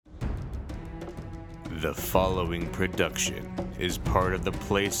The following production is part of the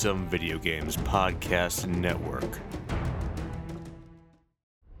Play Some Video Games podcast network.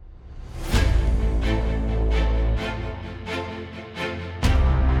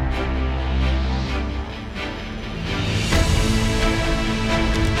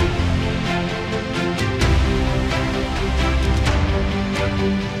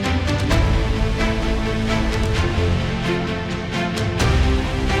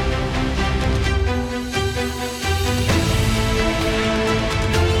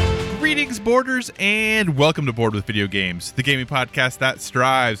 Boarders, and welcome to Board with Video Games, the gaming podcast that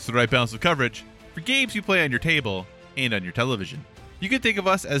strives for the right balance of coverage for games you play on your table and on your television. You can think of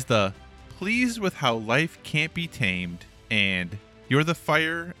us as the pleased with how life can't be tamed and you're the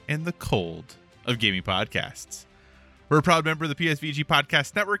fire and the cold of gaming podcasts. We're a proud member of the PSVG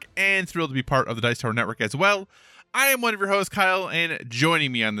Podcast Network and thrilled to be part of the Dice Tower Network as well. I am one of your hosts, Kyle, and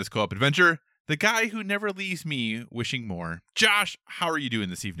joining me on this co-op adventure, the guy who never leaves me wishing more. Josh, how are you doing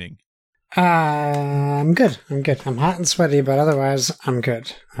this evening? I'm good. I'm hot and sweaty, but otherwise I'm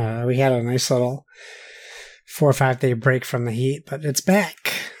good. We had a nice little 4 or 5 day break from the heat, but it's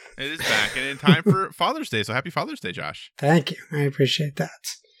back. It is back, and in time for Father's Day, so happy Father's Day, Josh. Thank you. I appreciate that.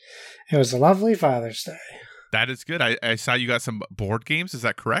 It was a lovely Father's Day. That is good. I saw you got some board games. Is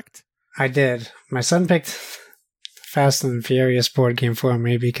that correct? I did. My son picked Fast and Furious board game for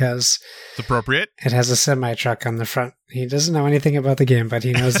me because it's appropriate. It has a semi-truck on the front. He doesn't know anything about the game, but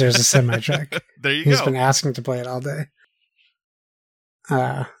he knows there's a semi-truck. There you go. He's been asking to play it all day.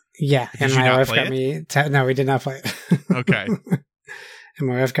 Yeah. Did my wife got me... No, we did not play it. Okay. And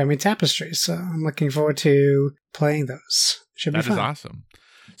my wife got me Tapestry, so I'm looking forward to playing those. Should be fun. That is awesome.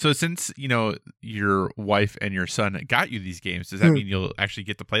 So since, your wife and your son got you these games, does that mean you'll actually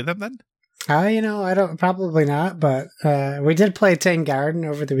get to play them then? I don't, probably not, but we did play Tang Garden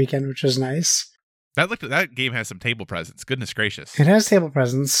over the weekend, which was nice. That game has some table presence. Goodness gracious. It has table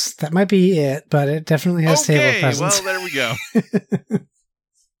presence. That might be it, but it definitely has table presence. Well, there we go.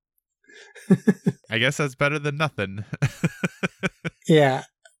 I guess that's better than nothing. Yeah.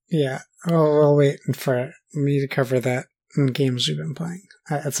 Oh, we'll wait for me to cover that in games we've been playing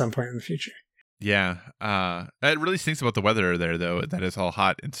at some point in the future. Yeah. That really stinks about the weather there, though, that it's all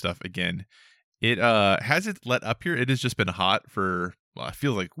hot and stuff again. It hasn't let up here. It has just been hot for, I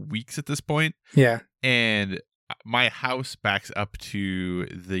feel like weeks at this point. Yeah. And my house backs up to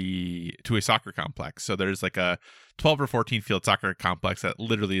a soccer complex. So there's like a 12 or 14 field soccer complex that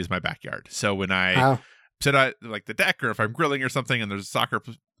literally is my backyard. So when I sit at like the deck, or if I'm grilling or something and there's soccer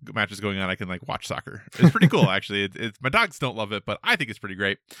matches going on, I can like watch soccer. It's pretty cool, actually. It's my dogs don't love it, but I think it's pretty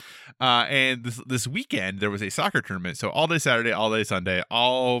great. And this weekend there was a soccer tournament. So all day Saturday, all day Sunday,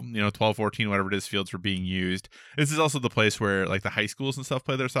 all 12, 14, whatever it is, fields were being used. This is also the place where like the high schools and stuff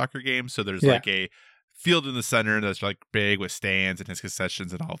play their soccer games. So there's like a field in the center that's like big with stands and his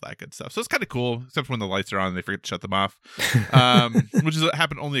concessions and all of that good stuff. So it's kind of cool, except when the lights are on and they forget to shut them off, which has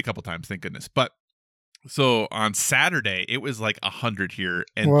happened only a couple times, thank goodness. But so on Saturday, it was like 100 here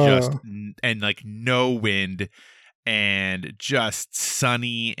and like no wind and just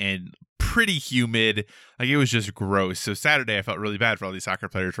sunny and pretty humid. Like it was just gross. So Saturday, I felt really bad for all these soccer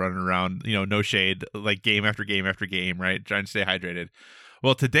players running around, no shade, like game after game after game, right? Trying to stay hydrated.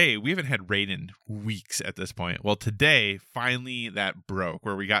 Well, today, we haven't had rain in weeks at this point. Well, today, finally that broke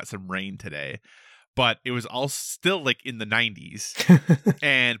where we got some rain today. But it was all still like in the 90s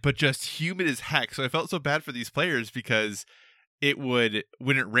but just humid as heck. So I felt so bad for these players because when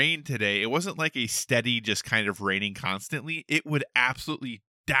it rained today, it wasn't like a steady, just kind of raining constantly. It would absolutely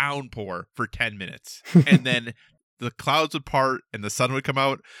downpour for 10 minutes. And then the clouds would part and the sun would come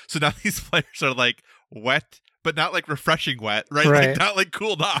out. So now these players are like wet, but not like refreshing wet, right? Like not like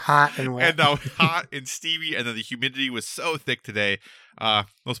cooled off. Hot and wet. And now hot and steamy. And then the humidity was so thick today.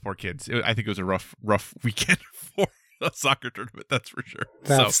 Those poor kids. I think it was a rough weekend for a soccer tournament. That's for sure.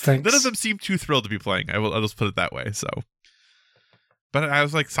 None of them seem too thrilled to be playing. I'll just put it that way. So, but I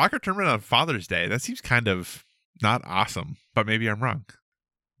was like, soccer tournament on Father's Day. That seems kind of not awesome, but maybe I'm wrong.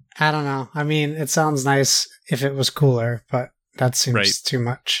 I don't know. I mean, it sounds nice if it was cooler, but that seems too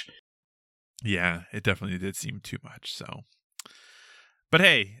much. Yeah, it definitely did seem too much. So, but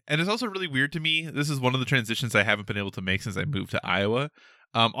hey, and it's also really weird to me. This is one of the transitions I haven't been able to make since I moved to Iowa.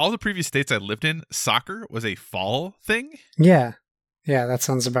 All the previous states I lived in, soccer was a fall thing. Yeah, that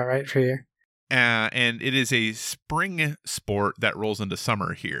sounds about right for you. And it is a spring sport that rolls into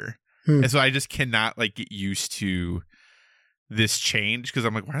summer here. And so I just cannot like get used to this change, because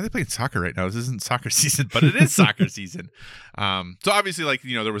I'm like, why are they playing soccer right now? This isn't soccer season, but it is soccer season. So obviously, like,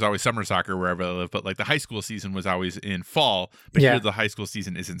 you know, there was always summer soccer wherever I live, but like the high school season was always in fall, but here the high school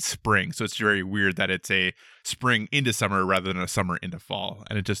season is in spring. So it's very weird that it's a spring into summer rather than a summer into fall.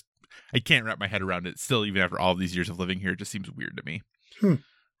 And I can't wrap my head around it still, even after all of these years of living here. It just seems weird to me.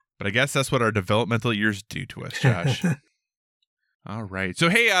 But I guess that's what our developmental years do to us, Josh. All right. So,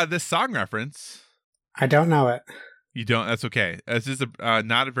 hey, this song reference. I don't know it. You don't? That's okay. This is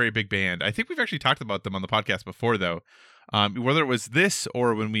not a very big band. I think we've actually talked about them on the podcast before, though. Whether it was this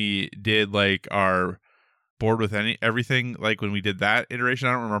or when we did like our Bored with Everything, like when we did that iteration,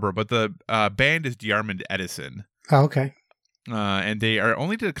 I don't remember. But the band is Diarmid Edison. Oh, okay. And they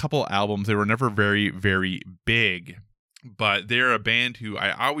only did a couple albums. They were never very, very big. But they're a band who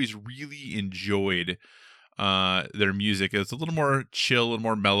I always really enjoyed their music. It was a little more chill, a little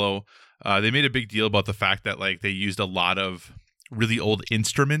more mellow. They made a big deal about the fact that like they used a lot of really old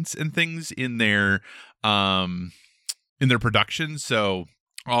instruments and things in their production. So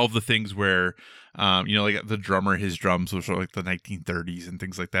all of the things where you know, like the drummer, his drums was from like the 1930s and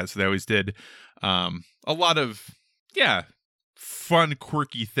things like that. So they always did a lot of fun,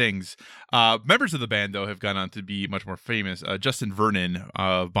 quirky things. Members of the band though have gone on to be much more famous. Justin Vernon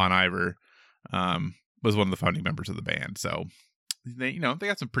of Bon Iver was one of the founding members of the band. So they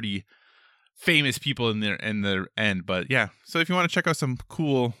got some pretty famous people in their end, but yeah. So if you want to check out some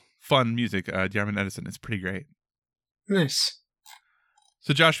cool, fun music, Diarmid Edison is pretty great. Nice.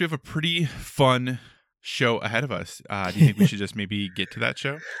 So Josh, we have a pretty fun show ahead of us. Do you think we should just maybe get to that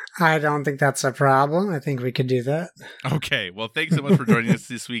show? I don't think that's a problem. I think we could do that. Okay. Well, thanks so much for joining us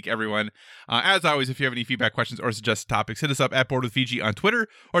this week, everyone. As always, if you have any feedback, questions, or suggested topics, hit us up at Bored with VG on Twitter,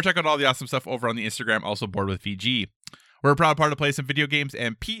 or check out all the awesome stuff over on the Instagram, also Bored with VG. We're a proud part of Play Some Video Games,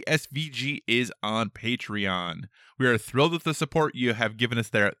 and PSVG is on Patreon. We are thrilled with the support you have given us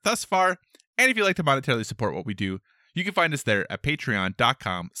there thus far, and if you'd like to monetarily support what we do, you can find us there at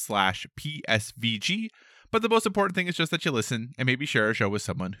patreon.com/PSVG. But the most important thing is just that you listen and maybe share our show with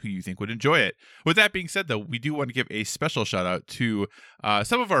someone who you think would enjoy it. With that being said, though, we do want to give a special shout out to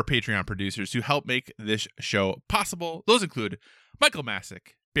some of our Patreon producers who help make this show possible. Those include Michael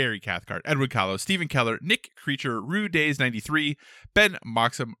Masick, Barry Cathcart, Edward Kahlo, Stephen Keller, Nick Creature, Rue Days 93, Ben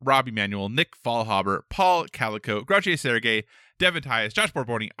Moxham, Rob Emanuel, Nick Fallhaber, Paul Calico, Grouchy Sergey, Devin Tyus, Josh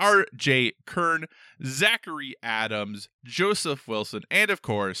Borboni, R.J. Kern, Zachary Adams, Joseph Wilson, and of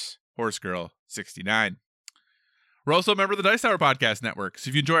course, Horse Girl 69. We're also a member of the Dice Tower Podcast Network, so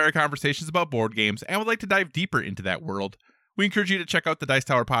if you enjoy our conversations about board games and would like to dive deeper into that world, we encourage you to check out the Dice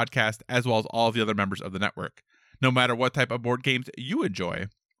Tower Podcast as well as all of the other members of the network. No matter what type of board games you enjoy,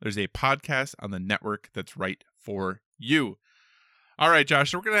 there's a podcast on the network that's right for you. All right,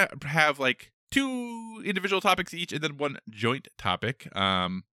 Josh, so we're going to have like 2 individual topics each and then 1 joint topic.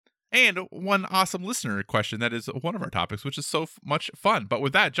 And one awesome listener question that is one of our topics, which is so much fun. But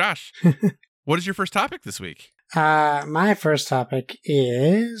with that, Josh, what is your first topic this week? My first topic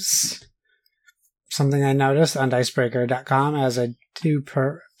is something I noticed on Dicebreaker.com as I do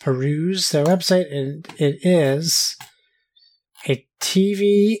peruse their website, and it is a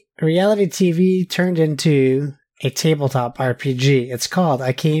reality TV turned into a tabletop RPG. It's called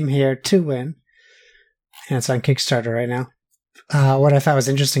I Came Here to Win, and it's on Kickstarter right now. What I thought was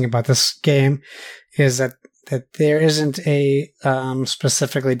interesting about this game is that there isn't a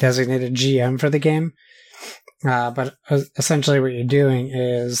specifically designated GM for the game, but essentially what you're doing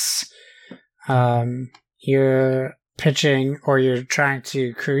is you're pitching or you're trying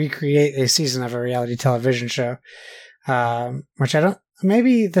to recreate a season of a reality television show, which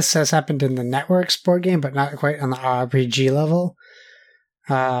maybe this has happened in the Networks board game, but not quite on the RPG level,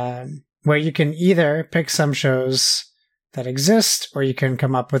 where you can either pick some shows that exist or you can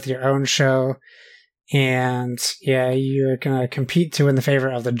come up with your own show, and you're going to compete to win the favor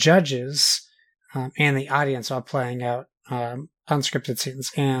of the judges and the audience while playing out unscripted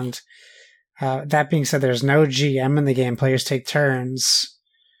scenes. And that being said, there's no GM in the game. Players take turns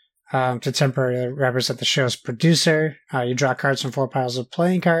to temporarily represent the show's producer. You draw cards from 4 piles of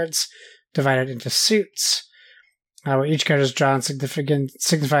playing cards, divided into suits, where each card is drawn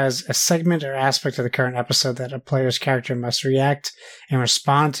signifies a segment or aspect of the current episode that a player's character must react and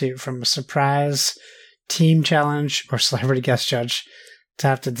respond to, from a surprise, team challenge, or celebrity guest judge, to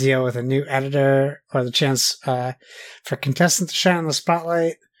have to deal with a new editor or the chance for contestants to shine in the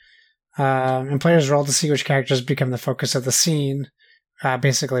spotlight. And players roll to see which characters become the focus of the scene,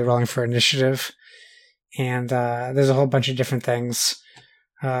 basically rolling for initiative. And there's a whole bunch of different things.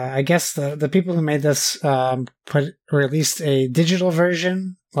 I guess the people who made this released a digital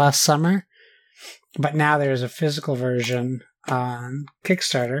version last summer, but now there's a physical version on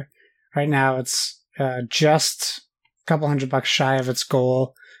Kickstarter. Right now, it's just a couple $100 shy of its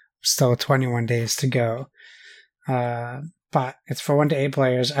goal. Still 21 days to go. But it's for 1 to 8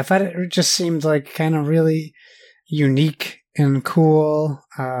 players. I thought it just seemed like kind of really unique and cool.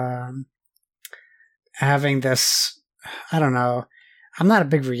 Having this, I don't know. I'm not a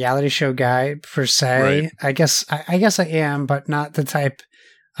big reality show guy per se. Right. I guess I am, but not the type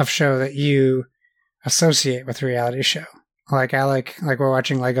of show that you associate with reality show. Like we're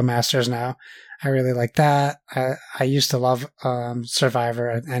watching Lego Masters now. I really like that. I used to love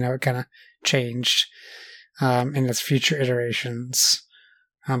Survivor. I know it kind of changed in its future iterations.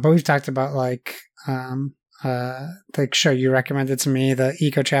 But we've talked about the show you recommended to me, the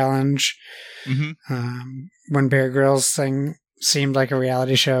Eco Challenge. Mm-hmm. When Bear Grylls thing seemed like a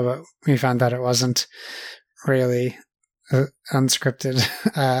reality show, but we found out it wasn't really unscripted.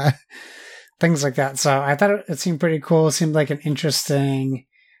 Things like that. So I thought it seemed pretty cool. It seemed like an interesting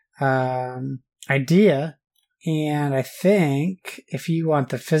idea. And I think if you want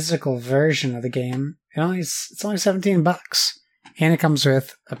the physical version of the game, it's only $17, and it comes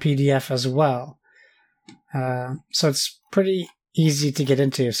with a PDF as well. So it's pretty easy to get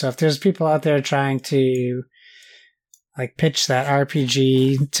into. So if there's people out there trying to pitch that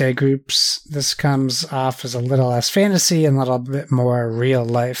RPG to groups, this comes off as a little less fantasy and a little bit more real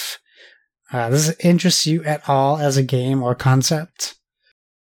life. Does it interest you at all as a game or concept?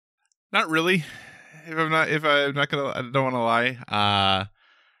 Not really. I don't want to lie.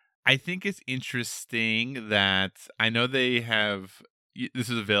 I think it's interesting that I know they have. This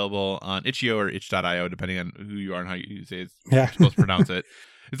is available on itch.io or itch.io, depending on who you are and how you say it. You're supposed to pronounce it.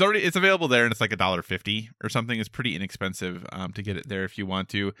 It's available there, and it's like $1.50 or something. It's pretty inexpensive to get it there if you want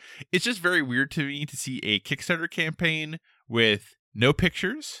to. It's just very weird to me to see a Kickstarter campaign with no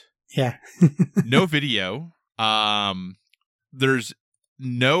pictures, no video. There's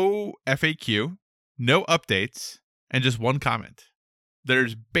no FAQ, no updates, and just one comment.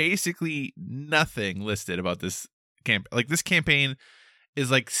 There's basically nothing listed about this camp. This campaign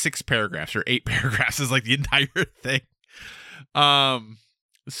is 6 paragraphs or 8 paragraphs is the entire thing.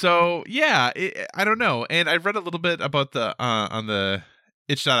 So yeah, I don't know. And I've read a little bit about on the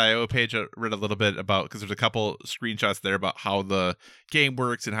itch.io page. I read a little bit about, because there's a couple screenshots there about how the game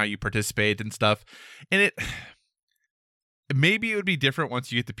works and how you participate and stuff. And maybe it would be different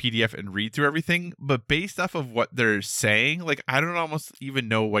once you get the PDF and read through everything, but based off of what they're saying, I don't almost even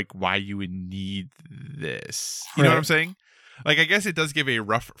know why you would need this. You know what I'm saying? I guess it does give a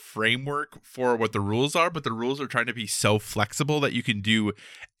rough framework for what the rules are, but the rules are trying to be so flexible that you can do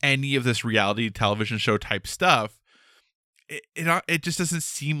any of this reality television show type stuff. It just doesn't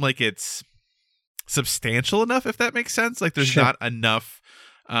seem like it's substantial enough, if that makes sense. There's not enough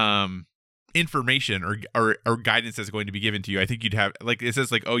information or guidance that's going to be given to you. I think you'd have, it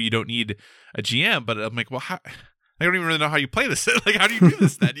says oh, you don't need a GM, but I'm well, how, I don't even really know how you play this. How do you do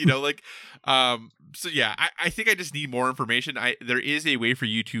this then? So yeah, I think I just need more information. There is a way for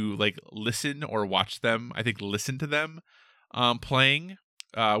you to listen or watch them. I think listen to them playing,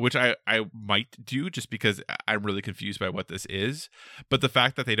 which I might do just because I'm really confused by what this is. But the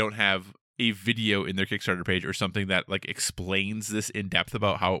fact that they don't have a video in their Kickstarter page or something that explains this in depth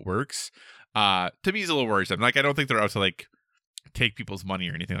about how it works, to me is a little worrisome. I don't think they're out to take people's money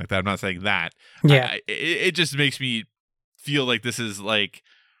or anything like that. I'm not saying that. Yeah. It just makes me feel like this is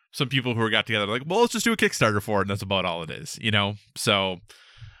some people who got together well, let's just do a Kickstarter for it, and that's about all it is, So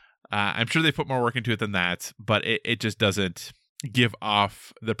I'm sure they put more work into it than that, but it just doesn't give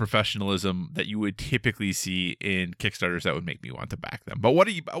off the professionalism that you would typically see in Kickstarters that would make me want to back them. But what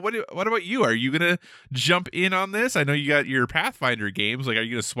about you? Are you gonna jump in on this? I know you got your Pathfinder games. Are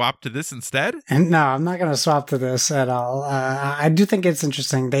you gonna swap to this instead? And no, I'm not gonna swap to this at all. I do think it's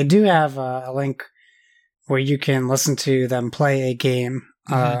interesting. They do have a link where you can listen to them play a game.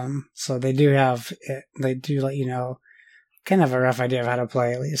 Mm-hmm. So they do have it. They do let you know kind of a rough idea of how to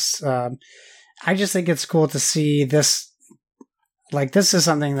play, at least. I just think it's cool to see this. This is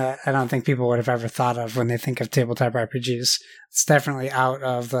something that I don't think people would have ever thought of when they think of tabletop RPGs. It's definitely out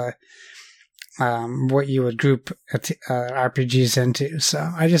of the what you would group RPGs into.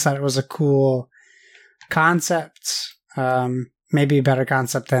 So I just thought it was a cool concept. Maybe a better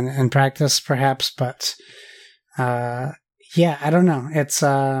concept than in practice, perhaps. But yeah, I don't know. It's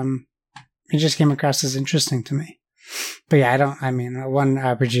it just came across as interesting to me. But yeah, one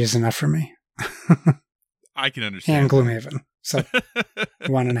RPG is enough for me. I can understand. And Gloomhaven. So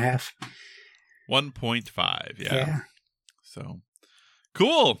 1.5. 1.5, yeah. So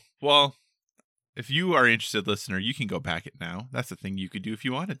cool. Well, if you are interested, listener, you can go back it now. That's the thing you could do if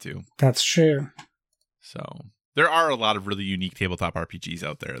you wanted to. That's true. So There are a lot of really unique tabletop RPGs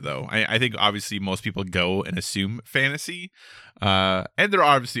out there, though. I think obviously most people go and assume fantasy, and there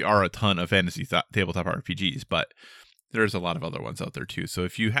obviously are a ton of fantasy tabletop RPGs, but there's a lot of other ones out there too. So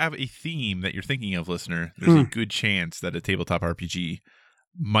if you have a theme that you're thinking of, listener, there's a good chance that a tabletop RPG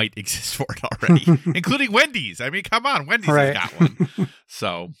might exist for it already, including Wendy's. I mean, come on, Wendy's has got one.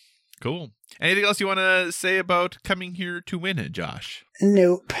 So cool. Anything else you want to say about Coming Here to Win it, Josh?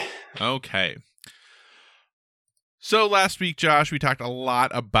 Nope. Okay. So last week, Josh, we talked a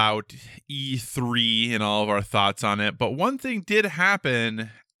lot about E3 and all of our thoughts on it. But one thing did happen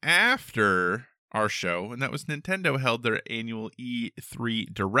after our show, and that was Nintendo held their annual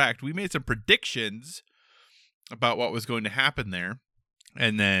E3 Direct. We made some predictions about what was going to happen there.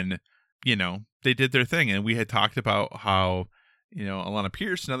 And then, they did their thing. And we had talked about how, Alana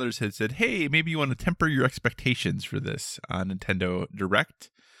Pierce and others had said, hey, maybe you want to temper your expectations for this Nintendo Direct.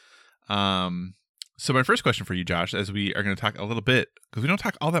 So my first question for you, Josh, as we are going to talk a little bit, because we don't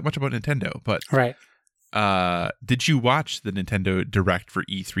talk all that much about Nintendo, but right. Did you watch the Nintendo Direct for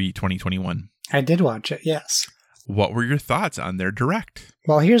E3 2021? I did watch it, yes. What were your thoughts on their Direct?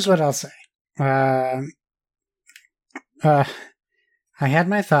 Well, here's what I'll say. I had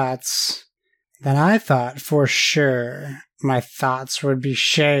my thoughts. Then I thought for sure my thoughts would be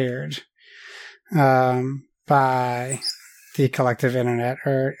shared by the collective internet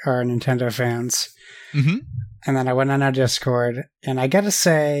or Nintendo fans. Mm-hmm. And then I went on our Discord, and I gotta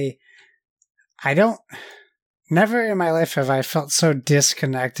say, never in my life have I felt so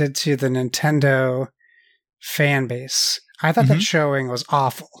disconnected to the Nintendo fan base. I thought that showing was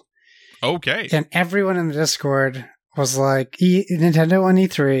awful. Okay. And everyone in the Discord was like, Nintendo won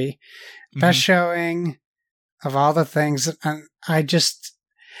E3, best showing of all the things. And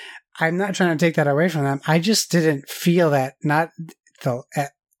I'm not trying to take that away from them. I just didn't feel that,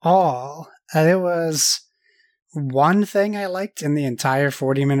 at all. It was one thing I liked in the entire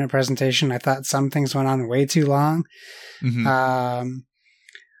 40-minute presentation. I thought some things went on way too long. Mm-hmm.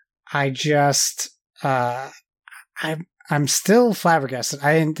 I'm still flabbergasted.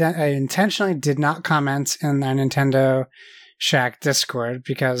 I intentionally did not comment in our Nintendo Shack Discord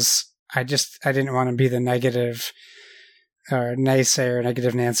because I didn't want to be the negative or naysayer,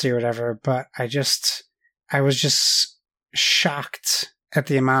 negative Nancy or whatever, but I was just shocked at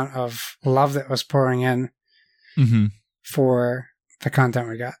the amount of love that was pouring in for the content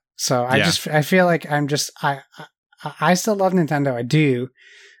we got. So I feel like I still love Nintendo. I do.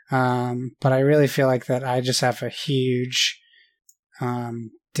 But I really feel like that I just have a huge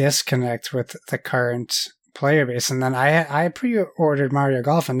disconnect with the current player base. And then I pre-ordered Mario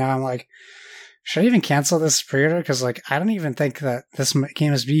Golf, and now I'm like, should I even cancel this pre-order? Because I don't even think that this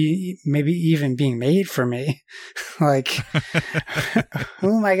game is maybe even being made for me. Who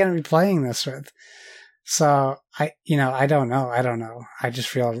am I going to be playing this with? So I don't know. I just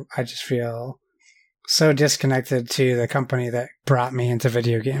feel so disconnected to the company that brought me into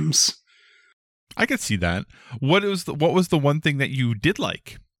video games. I could see that. What was the one thing that you did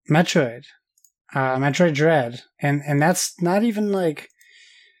like? Metroid Dread, and that's not even like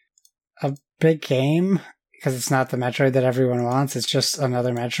a big game because it's not the Metroid that everyone wants. It's just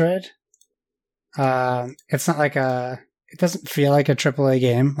another Metroid. It's not like it doesn't feel like a AAA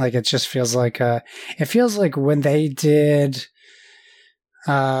game. It just feels like it feels like when they did,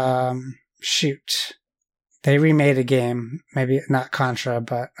 they remade a game, maybe not Contra,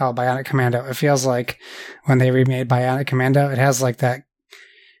 but Bionic Commando. It feels like when they remade Bionic Commando, it has that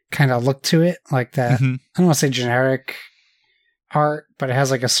kind of look to it, like that. Mm-hmm. I don't want to say generic art, but it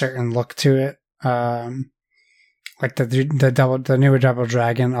has a certain look to it. The newer Double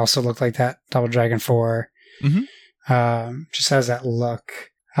Dragon also looked like that. Double Dragon 4 just has that look.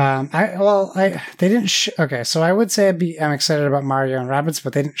 They didn't. Okay, so I would say I'm excited about Mario and Rabbids,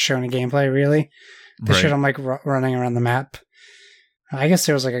 but they didn't show any gameplay really. They showed them running around the map. I guess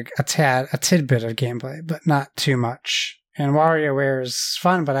there was a tidbit of gameplay, but not too much. And WarioWare is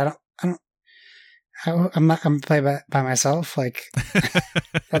fun, but I'm playing by myself.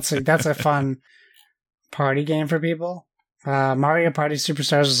 That's a fun party game for people. Mario Party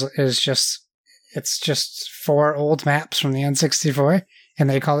Superstars is just 4 old maps from the N64, and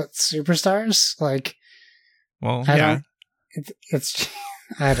they call it Superstars. It's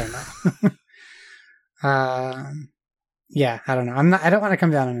I don't know. I don't know. I don't want to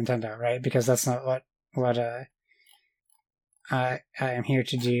come down on Nintendo, right? Because that's not what I am here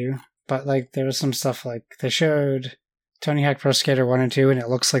to do. But there was some stuff they showed Tony Hawk Pro Skater 1 and 2, and it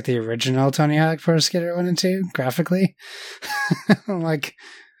looks like the original Tony Hawk Pro Skater 1 and 2 graphically. I'm like,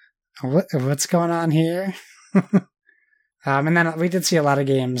 what's going on here? And then we did see a lot of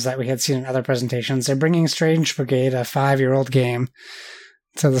games that we had seen in other presentations. They're bringing Strange Brigade, a 5-year-old game,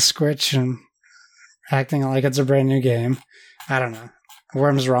 to the Switch and acting like it's a brand new game. I don't know.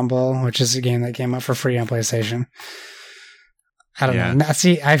 Worms Rumble, which is a game that came out for free on PlayStation. I don't know. Now,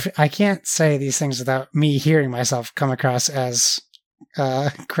 see, I can't say these things without me hearing myself come across as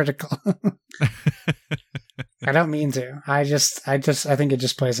critical. I don't mean to. I think it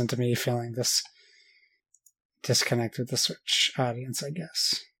just plays into me feeling this disconnect with the Switch audience, I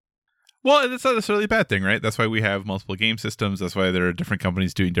guess. Well, that's not necessarily a bad thing, right? That's why we have multiple game systems. That's why there are different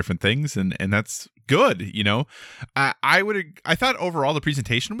companies doing different things, and that's good, you know. I thought overall the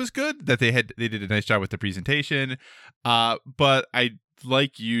presentation was good. That they did a nice job with the presentation. But I,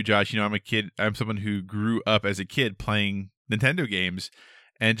 like you, Josh, you know, I'm someone who grew up as a kid playing Nintendo games,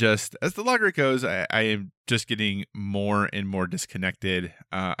 and just as the longer it goes, I am just getting more and more disconnected,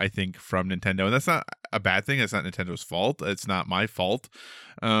 I think, from Nintendo. And that's not a bad thing. That's not Nintendo's fault. It's not my fault.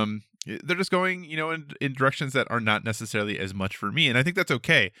 They're just going, you know, in directions that are not necessarily as much for me. And I think that's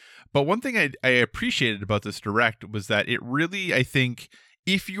okay. But one thing I appreciated about this Direct was that it really, I think,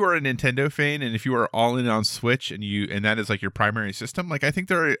 if you are a Nintendo fan and if you are all in on Switch and that is like your primary system, like I think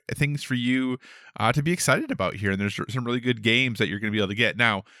there are things for you to be excited about here. And there's some really good games that you're going to be able to get.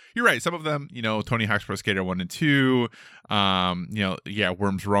 Now, you're right. Some of them, you know, Tony Hawk's Pro Skater 1 and 2, you know,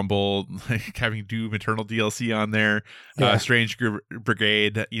 Worms Rumble, like having Doom Eternal DLC on there, Strange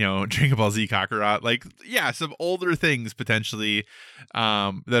Brigade, you know, Dragon Ball Z Kakarot, like, some older things potentially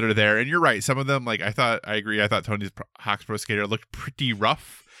that are there. And you're right. Some of them, like, I agree. I thought Tony Hawk's Pro Skater looked pretty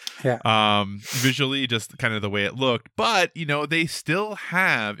rough. Yeah. Visually, just kind of the way it looked. But, you know, they still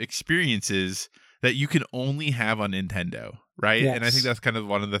have experiences that you can only have on Nintendo, right? Yes. And I think that's kind of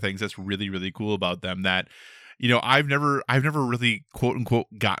one of the things that's really, really cool about them, that, you know, I've never really quote unquote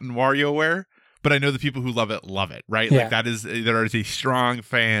gotten WarioWare, but I know the people who love it, right? Yeah. Like there is a strong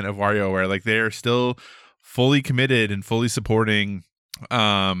fan of WarioWare. Like they are still fully committed and fully supporting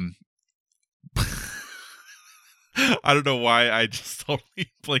I don't know why I just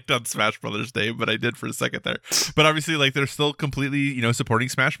totally blanked on Smash Brothers name, but I did for a second there. But obviously, like, they're still completely, you know, supporting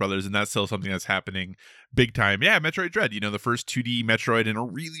Smash Brothers, and that's still something that's happening big time. Yeah, Metroid Dread, you know, the first 2D Metroid in a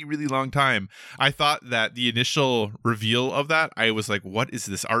really, really long time. I thought that the initial reveal of that, I was like, what is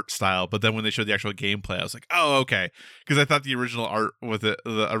this art style? But then when they showed the actual gameplay, I was like, oh, okay. Because I thought the original art with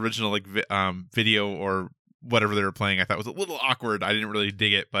the original, like, video or whatever they were playing, I thought was a little awkward. I didn't really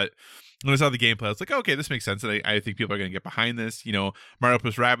dig it, but when I saw the gameplay, I was like, okay, this makes sense. And I think people are going to get behind this. You know, Mario +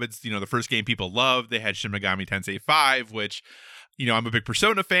 Rabbids, you know, the first game people loved. They had Shin Megami Tensei 5, which, you know, I'm a big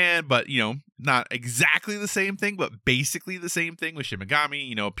Persona fan, but, you know, not exactly the same thing, but basically the same thing with Shin Megami.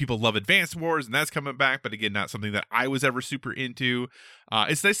 You know, people love Advance Wars, and that's coming back. But again, not something that I was ever super into.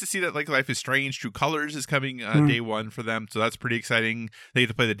 It's nice to see that, like, Life is Strange, True Colors is coming day one for them. So that's pretty exciting. They get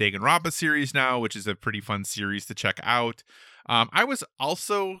to play the Danganronpa series now, which is a pretty fun series to check out. I was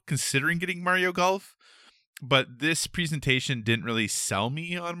also considering getting Mario Golf, but this presentation didn't really sell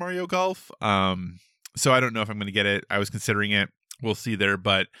me on Mario Golf. So I don't know if I'm going to get it. I was considering it. We'll see there.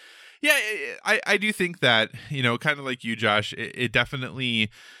 But yeah, I do think that, you know, kind of like you, Josh, it definitely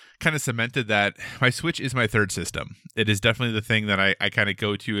kind of cemented that my Switch is my third system. It is definitely the thing that I kind of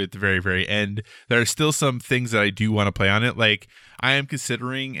go to at the very, very end. There are still some things that I do want to play on it. Like, I am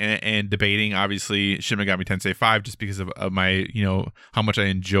considering and debating, obviously, Shin Megami Tensei 5, just because of my, you know, how much I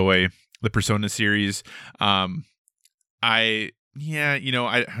enjoy the Persona series. Golf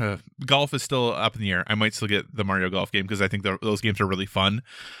is still up in the air. I might still get the Mario Golf game because I think those games are really fun.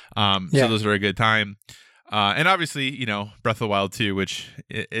 So those are a good time. And obviously, you know, Breath of the Wild 2, which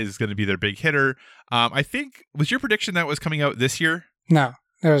is going to be their big hitter. I think, was your prediction that was coming out this year? No,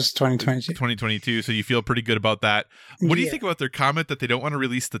 it was 2022. 2022, so you feel pretty good about that. What do you think about their comment that they don't want to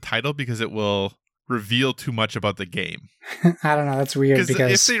release the title because it will reveal too much about the game? I don't know, that's weird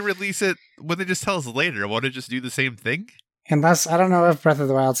because if they release it, would they just tell us later? Won't it just do the same thing? Unless, I don't know if Breath of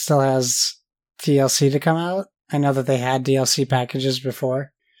the Wild still has DLC to come out. I know that they had DLC packages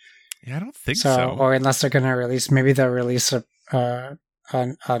before. Yeah, I don't think so. Or unless they're going to release, maybe they'll release another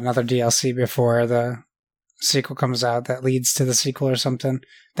DLC before the sequel comes out that leads to the sequel or something.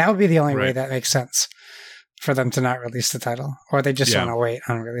 That would be the only way that makes sense for them to not release the title. Or they just want to wait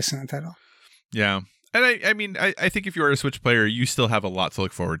on releasing the title. Yeah. And I think if you are a Switch player, you still have a lot to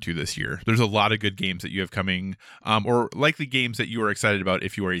look forward to this year. There's a lot of good games that you have coming, or likely games that you are excited about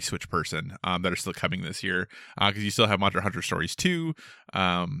if you are a Switch person, that are still coming this year. Because you still have Monster Hunter Stories 2,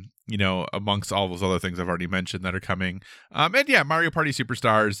 you know, amongst all those other things I've already mentioned that are coming. And yeah, Mario Party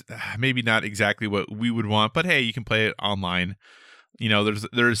Superstars, maybe not exactly what we would want, but hey, you can play it online.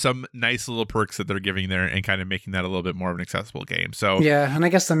 there's some nice little perks that they're giving there and kind of making that a little bit more of an accessible game. So yeah, and I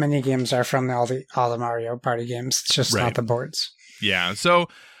guess the mini games are from all the Mario Party games. It's just not the boards. Yeah. So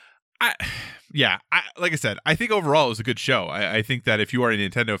like I said, I think overall it was a good show. I think that if you are a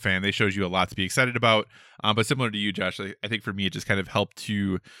Nintendo fan, they showed you a lot to be excited about. But similar to you, Josh, I think for me it just kind of helped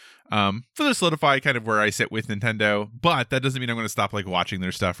to further solidify kind of where I sit with Nintendo. But that doesn't mean I'm going to stop like watching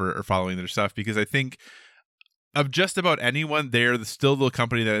their stuff or following their stuff, because I think of just about anyone, they're still the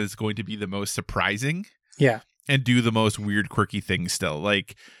company that is going to be the most surprising. Yeah. And do the most weird, quirky things still.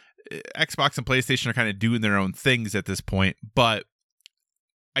 Like Xbox and PlayStation are kind of doing their own things at this point, but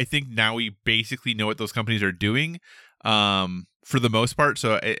I think now we basically know what those companies are doing for the most part.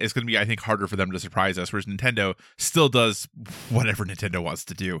 So it's going to be, I think, harder for them to surprise us. Whereas Nintendo still does whatever Nintendo wants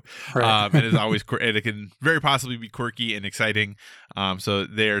to do. Right. And is always, and it can very possibly be quirky and exciting. So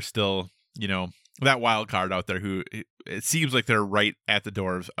they're still, that wild card out there who it seems like they're right at the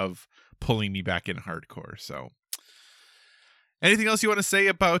door of pulling me back in hardcore. So anything else you want to say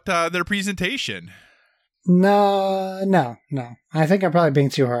about their presentation? No. I think I'm probably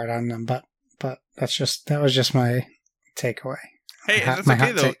being too hard on them, but that was just my takeaway. Hey, that's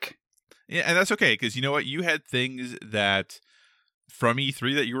okay though. Take. Yeah, and that's okay, because you know what? You had things that from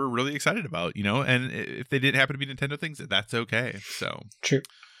E3 that you were really excited about, and if they didn't happen to be Nintendo things, that's okay. So true.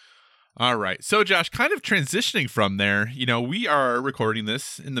 All right. So Josh, kind of transitioning from there, we are recording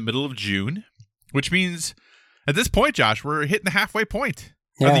this in the middle of June, which means at this point, Josh, we're hitting the halfway point.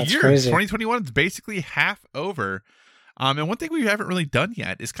 Yeah, of the year. Crazy. 2021 is basically half over. And one thing we haven't really done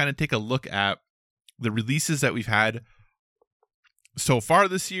yet is kind of take a look at the releases that we've had so far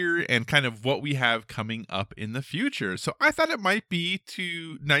this year and kind of what we have coming up in the future. So I thought it might be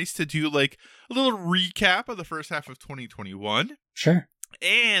nice to do like a little recap of the first half of 2021. Sure.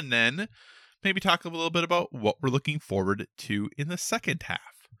 And then maybe talk a little bit about what we're looking forward to in the second half.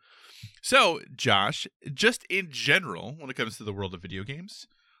 So, Josh, just in general, when it comes to the world of video games,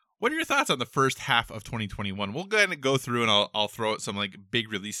 what are your thoughts on the first half of 2021? We'll go ahead and go through, and I'll throw out some like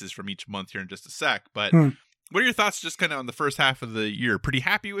big releases from each month here in just a sec. But what are your thoughts just kind of on the first half of the year? Pretty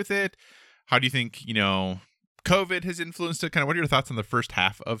happy with it? How do you think, COVID has influenced it? Kind of what are your thoughts on the first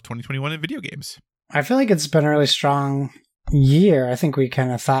half of 2021 in video games? I feel like it's been a really strong year. I think we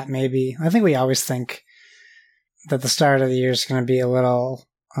kind of thought I think we always think that the start of the year is going to be a little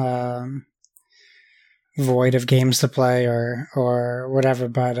void of games to play or whatever,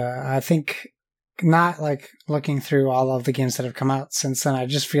 but I think not like looking through all of the games that have come out since then. I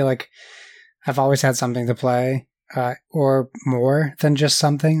just feel like I've always had something to play, or more than just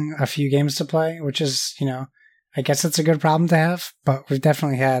a few games to play, which is, I guess it's a good problem to have, but we've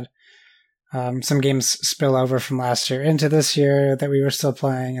definitely had some games spill over from last year into this year that we were still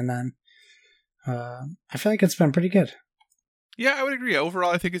playing, and then I feel like it's been pretty good. Yeah, I would agree.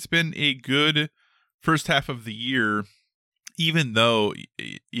 Overall, I think it's been a good first half of the year, even though,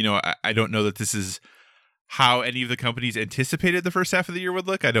 I don't know that this is how any of the companies anticipated the first half of the year would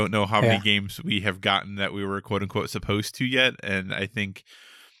look. I don't know how many games we have gotten that we were quote unquote supposed to yet. And I think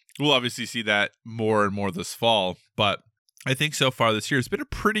we'll obviously see that more and more this fall. But I think so far this year, it's been a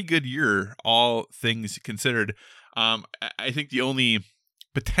pretty good year, all things considered. I think the only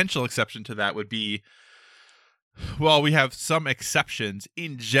potential exception to that would be, well, we have some exceptions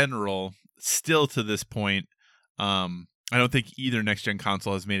in general still to this point. I don't think either next-gen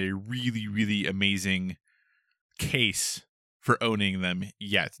console has made a really, really amazing case for owning them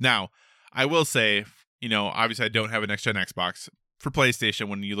yet. Now, I will say, obviously I don't have a next-gen Xbox. For PlayStation,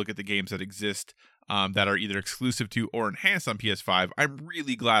 when you look at the games that exist that are either exclusive to or enhanced on PS5, I'm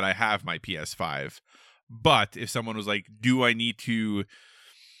really glad I have my PS5. But if someone was like, do I need to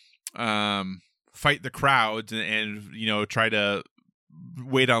fight the crowds and try to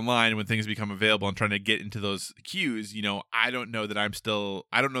wait online when things become available and trying to get into those queues, I don't know that I'm at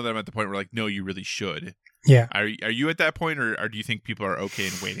the point where like, no, you really should. Yeah. Are you at that point, or do you think people are okay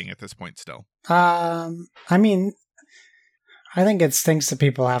in waiting at this point still? I mean, I think it's things that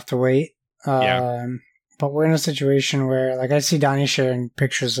people have to wait. But we're in a situation where, like, I see Donnie sharing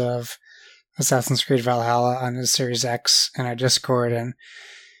pictures of Assassin's Creed Valhalla on his Series X in our Discord, and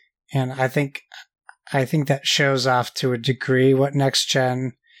I think that shows off to a degree what next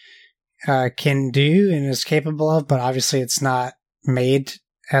gen can do and is capable of, but obviously it's not made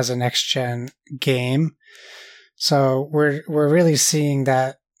as a next gen game. So we're really seeing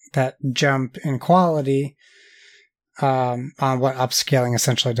that jump in quality on what upscaling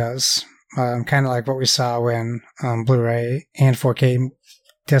essentially does. Kind of like what we saw when Blu-ray and 4K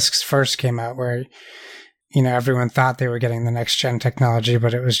discs first came out, where everyone thought they were getting the next gen technology,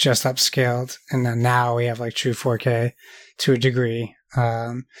 but it was just upscaled. And then now we have like true 4K to a degree,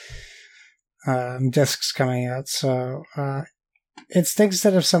 discs coming out. So, it stinks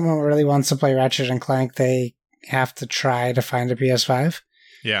that if someone really wants to play Ratchet and Clank, they have to try to find a PS5.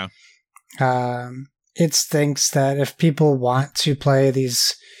 Yeah. It stinks that if people want to play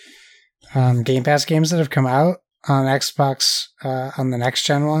these Game Pass games that have come out on Xbox, on the next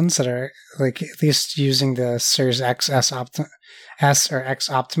gen ones that are like at least using the Series X, S or X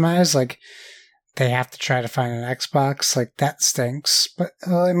optimized, like they have to try to find an Xbox. Like that stinks. But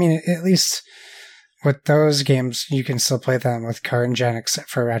I mean, at least with those games, you can still play them with current gen, except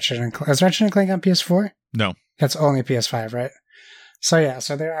for Ratchet and Clank. Is Ratchet and Clank on PS4? No, that's only PS5, right? So yeah,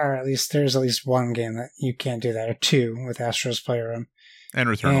 so there's at least one game that you can't do that, or two with Astro's Playroom. And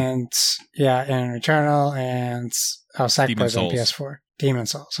Returnal. And Returnal, and Sackboy's on PS4. Demon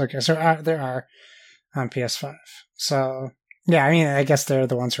Souls. Okay, so there are on PS5. So yeah, I mean, I guess they're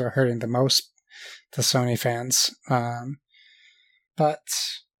the ones who are hurting the most, the Sony fans. But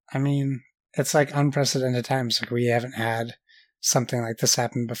I mean, it's like unprecedented times. Like we haven't had something like this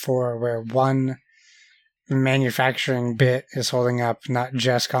happen before, where one manufacturing bit is holding up not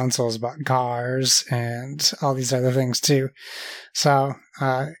just consoles but cars and all these other things too. So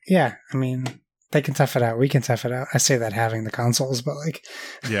yeah, I mean, they can tough it out, we can tough it out. I say that having the consoles, but like,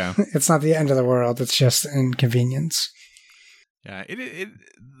 yeah, it's not the end of the world, it's just inconvenience. Yeah,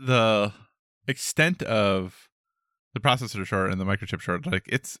 the extent of the processor short and the microchip short, like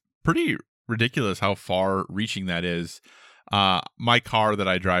it's pretty ridiculous how far reaching that is. My car that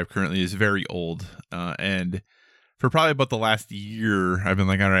I drive currently is very old, and for probably about the last year, I've been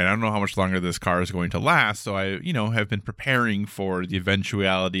like, all right, I don't know how much longer this car is going to last, so I, have been preparing for the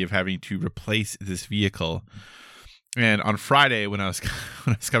eventuality of having to replace this vehicle. And on Friday, when I was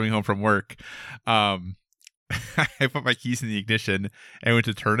coming home from work, I put my keys in the ignition and went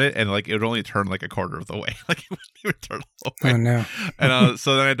to turn it, and like it would only turn like a quarter of the way. Like it wouldn't even turn all the way. Oh no! And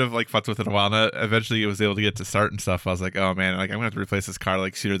so then I had to like futz with it a while. And eventually, it was able to get to start and stuff. I was like, oh man, like I'm gonna have to replace this car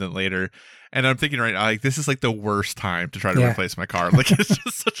like sooner than later. And I'm thinking right now, like this is like the worst time to try to replace my car. Like it's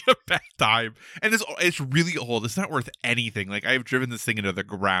just such a bad time, and it's really old. It's not worth anything. Like I've driven this thing into the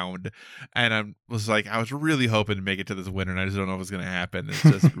ground, and I was really hoping to make it to this winter, and I just don't know if it's gonna happen. It's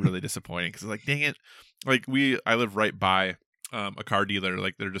just really disappointing because like, dang it. Like I live right by a car dealer,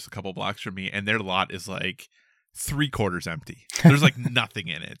 like they're just a couple blocks from me, and their lot is like 3/4 empty. There's like nothing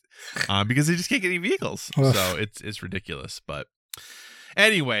in it because they just can't get any vehicles. So it's ridiculous. But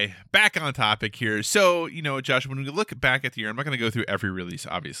anyway, back on topic here. So, Josh, when we look back at the year, I'm not going to go through every release,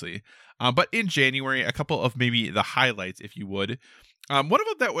 obviously. But in January, a couple of maybe the highlights, if you would. One of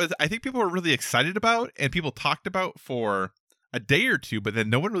them that was, I think people were really excited about and people talked about for a day or two, but then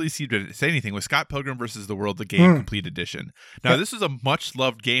no one really seemed to say anything, was Scott Pilgrim vs. the World, the Game Complete Edition. Now, this was a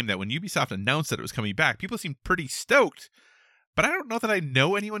much-loved game that when Ubisoft announced that it was coming back, people seemed pretty stoked, but I don't know that I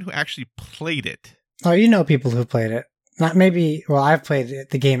know anyone who actually played it. Oh, people who played it. Not maybe, well, I've played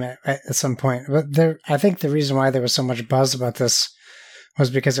the game at some point, but I think the reason why there was so much buzz about this was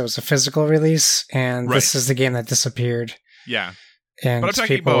because it was a physical release, and this is the game that disappeared. Yeah. And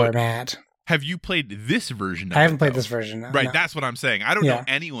people were mad. Have you played this version of I haven't played this version. Right, no. That's what I'm saying. I don't know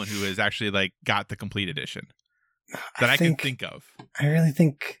anyone who has actually like got the complete edition that I can think of. I really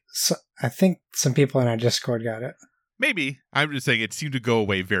think so. I think some people in our Discord got it. Maybe. I'm just saying it seemed to go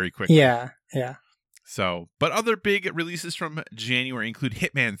away very quickly. Yeah. So, but other big releases from January include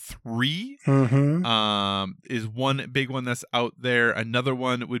Hitman 3. Is one big one that's out there. Another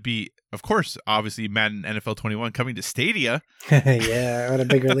one would be, of course, obviously Madden NFL 21 coming to Stadia. Yeah, what a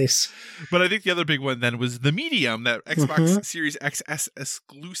big release. But I think the other big one then was The Medium, that Xbox Series XS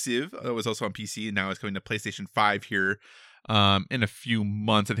exclusive. It was also on PC, and now it's coming to PlayStation 5 here in a few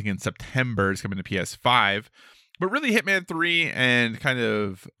months. I think in September it's coming to PS5. But really, Hitman 3 and kind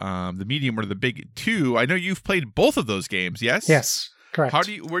of The Medium were the big two. I know you've played both of those games, yes? Yes, correct.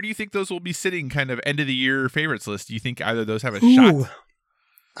 Where do you think those will be sitting kind of end of the year favorites list? Do you think either of those have a shot?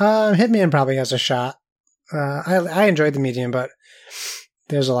 Hitman probably has a shot. I enjoyed The Medium, but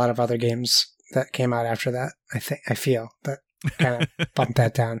there's a lot of other games that came out after that, I feel, that kind of bumped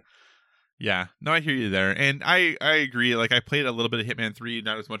that down. Yeah, no, I hear you there. And I agree. Like, I played a little bit of Hitman 3,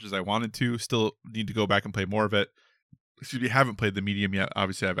 not as much as I wanted to. Still need to go back and play more of it. Excuse me, haven't played The Medium yet.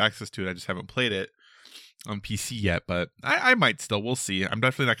 Obviously, I have access to it. I just haven't played it. on PC yet, but I might still. We'll see. I'm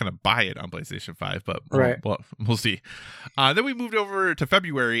definitely not going to buy it on PlayStation 5, but we'll see. Then we moved over to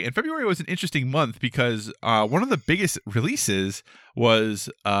February, and February was an interesting month because one of the biggest releases was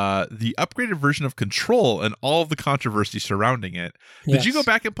the upgraded version of Control and all of the controversy surrounding it. Did you go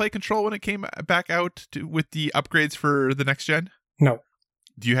back and play Control when it came back out with the upgrades for the next gen? No.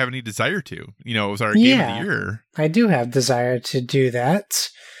 Do you have any desire to? It was our game of the year. I do have desire to do that.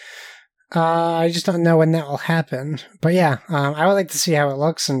 I just don't know when that will happen. But yeah, I would like to see how it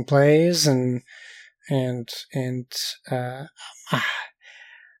looks and plays, and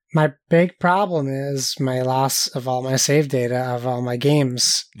my big problem is my loss of all my save data of all my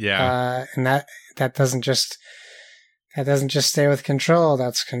games. Yeah, and that doesn't just stay with Control.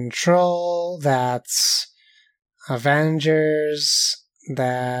 That's Control. That's Avengers.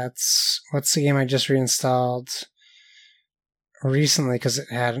 That's what's the game I just reinstalled recently because it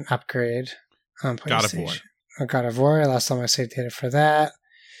had an upgrade on PlayStation. God of War. God of War. I lost all my save data for that.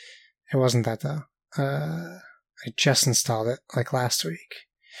 It wasn't that though. I just installed it like last week.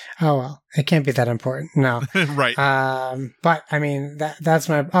 Oh well, it can't be that important. No, right. But I mean that's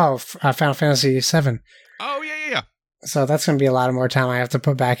my Final Fantasy VII. Oh yeah. So that's going to be a lot of more time I have to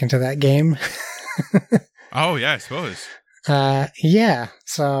put back into that game. Oh yeah, I suppose. Yeah.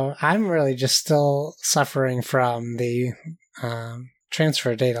 So I'm really just still suffering from the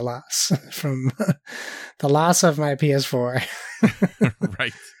transfer data loss from the loss of my PS4.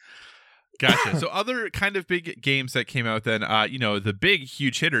 Right. Gotcha. So other kind of big games that came out then, the big,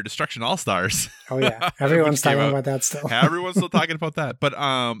 huge hitter, Destruction All-Stars. Oh yeah, everyone's talking about that still. Everyone's still talking about that. But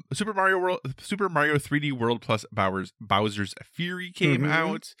Super Mario 3D World plus Bowser's Fury came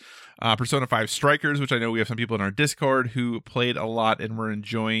out. Persona 5 Strikers, which I know we have some people in our Discord who played a lot and were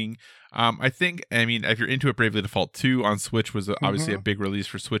enjoying. If you're into it, Bravely Default 2 on Switch was obviously a big release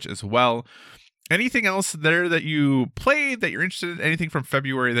for Switch as well. Anything else there that you played that you're interested in? Anything from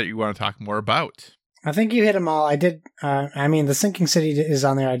February that you want to talk more about? I think you hit them all. I did. The Sinking City is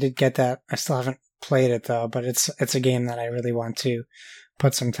on there. I did get that. I still haven't played it though, but it's a game that I really want to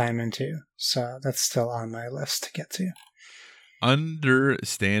put some time into. So that's still on my list to get to.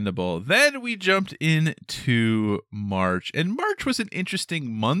 Understandable. Then we jumped into March, and March was an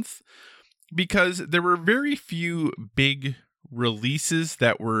interesting month because there were very few big releases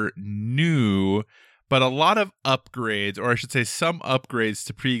that were new, but a lot of upgrades, or I should say some upgrades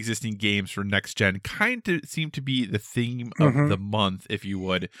to pre-existing games for next gen kind of seemed to be the theme of the month, if you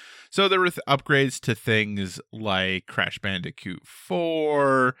would. So there were upgrades to things like Crash Bandicoot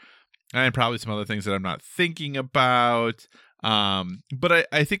 4 and probably some other things that I'm not thinking about. But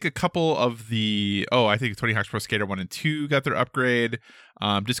I think a couple of I think Tony Hawk's Pro Skater 1 and 2 got their upgrade.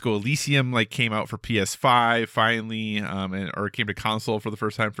 Disco Elysium came out for PS5 finally, or came to console for the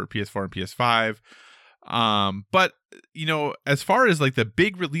first time for PS4 and PS5. But as far as the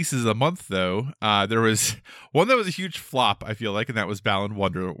big releases of the month though, there was one that was a huge flop, I feel like, and that was Balan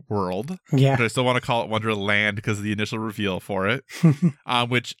Wonderworld. Yeah. But I still want to call it Wonderland because of the initial reveal for it.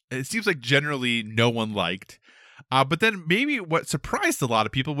 Which it seems like generally no one liked. But then maybe what surprised a lot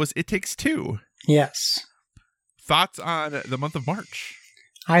of people was It Takes Two. Yes. Thoughts on the month of March?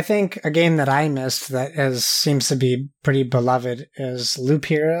 I think a game that I missed that seems to be pretty beloved is Loop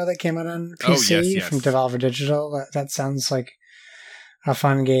Hero that came out on PC from Devolver Digital. That sounds like a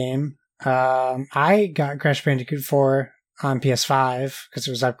fun game. I got Crash Bandicoot 4 on PS5 because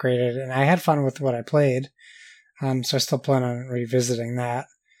it was upgraded, and I had fun with what I played. So I still plan on revisiting that.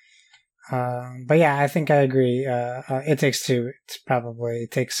 But yeah, I think I agree. It Takes Two. It probably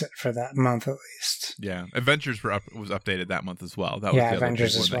takes it for that month at least. Yeah, Adventures was updated that month as well. That was the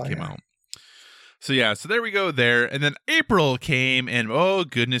Avengers other big one that came out. So there we go there. And then April came, and oh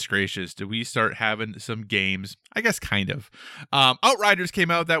goodness gracious, did we start having some games? I guess kind of. Outriders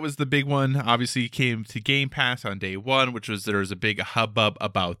came out. That was the big one. Obviously came to Game Pass on day one, there was a big hubbub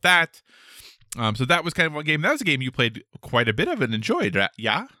about that. So that was kind of one game. That was a game you played quite a bit of and enjoyed,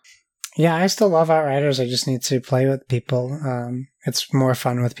 yeah? Yeah, I still love Outriders. I just need to play with people. It's more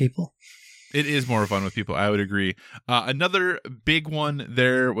fun with people. It is more fun with people. I would agree. Another big one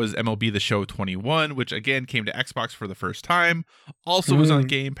there was MLB The Show 21, which again came to Xbox for the first time. Also was on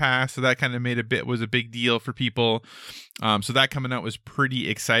Game Pass, so that kind of was a big deal for people. So that coming out was pretty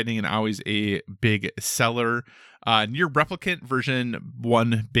exciting and always a big seller. Near Replicant version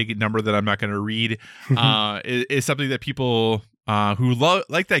 1, big number that I'm not going to read, is something that people who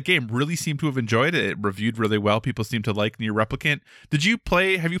like that game really seem to have enjoyed it. It reviewed really well. People seem to like Near Replicant. Have you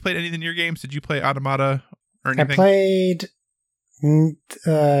played any of the Near games? Did you play Automata or anything? I played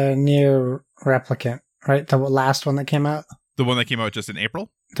Near Replicant, right? The last one that came out? The one that came out just in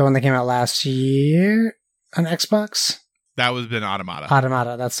April? The one that came out last year? on Xbox? That was been Automata.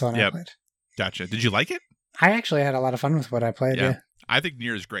 Automata, that's the one I played. Gotcha. Did you like it? I actually had a lot of fun with what I played, yeah. I think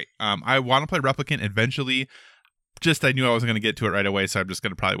Nier is great. I want to play Replicant eventually. Just I knew I wasn't going to get to it right away, so I'm just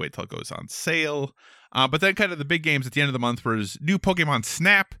going to probably wait till it goes on sale. But then kind of the big games at the end of the month was new Pokemon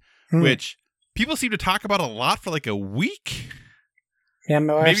Snap, which people seem to talk about a lot for like a week. Yeah,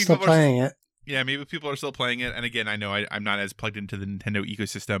 my wife's still playing it. Yeah, maybe people are still playing it. And again, I know I'm not as plugged into the Nintendo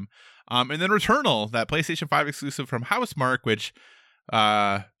ecosystem. And then Returnal, that PlayStation 5 exclusive from Housemarque, which,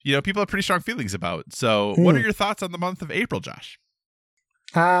 people have pretty strong feelings about. So what are your thoughts on the month of April, Josh?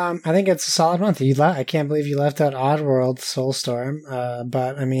 I think it's a solid month. I can't believe you left out Oddworld Soulstorm.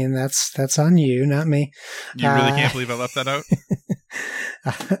 But I mean, that's on you, not me. You really can't believe I left that out?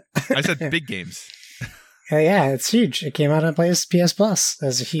 I said big games. Yeah, it's huge. It came out on PS Plus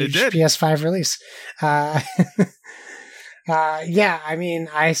as a huge PS5 release. Yeah, I mean,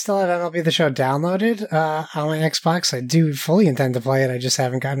 I still have MLB The Show downloaded on my Xbox. I do fully intend to play it. I just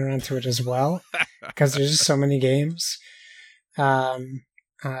haven't gotten around to it as well because there's just so many games. Yeah,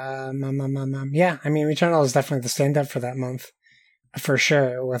 I mean, Returnal is definitely the stand-up for that month, for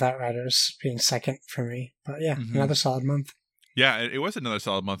sure, with Outriders being second for me. But yeah, another solid month. Yeah, it was another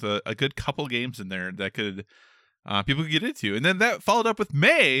solid month. A good couple games in there that could people could get into. And then that followed up with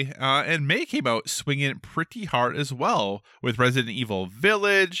May, and May came out swinging pretty hard as well with Resident Evil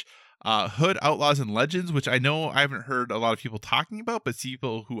Village, Hood, Outlaws, and Legends, which I know I haven't heard a lot of people talking about, but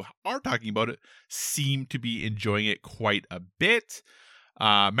people who are talking about it seem to be enjoying it quite a bit.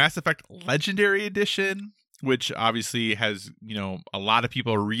 Mass Effect Legendary Edition, which obviously has, a lot of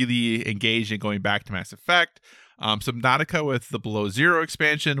people really engaged in going back to Mass Effect. Subnautica with the Below Zero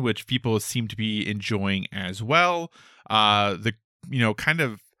expansion, which people seem to be enjoying as well. The kind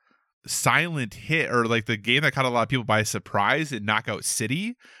of silent hit, or like the game that caught a lot of people by surprise in Knockout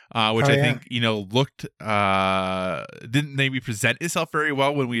City, which I think looked didn't maybe present itself very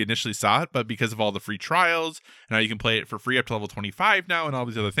well when we initially saw it, but because of all the free trials, now you can play it for free up to level 25 now, and all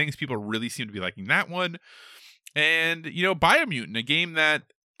these other things, people really seem to be liking that one. And Biomutant, a game that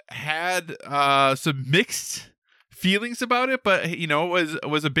had some mixed feelings about it, but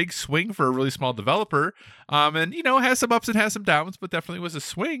was a big swing for a really small developer, and has some ups and has some downs, but definitely was a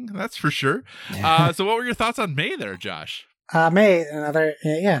swing, that's for sure. So what were your thoughts on May there, Josh? May, another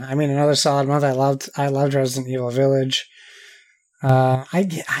solid month. I loved Resident Evil Village.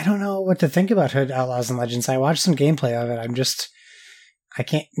 I don't know what to think about Hood, Outlaws, and Legends. I watched some gameplay of it. I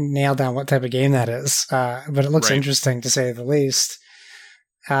can't nail down what type of game that is, but it looks interesting to say the least.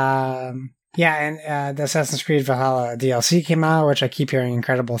 Yeah, and the Assassin's Creed Valhalla DLC came out, which I keep hearing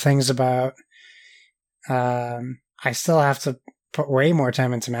incredible things about. I still have to put way more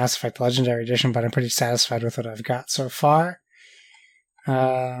time into Mass Effect Legendary Edition, but I'm pretty satisfied with what I've got so far.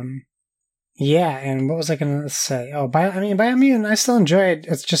 Yeah, and what was I going to say? Oh, Biomutant, I still enjoyed.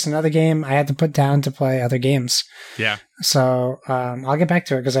 It's just another game I had to put down to play other games. Yeah. So I'll get back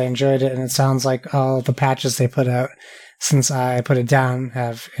to it because I enjoyed it, and it sounds like all the patches they put out since I put it down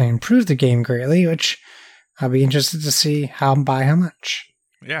have improved the game greatly, which I'll be interested to see how much.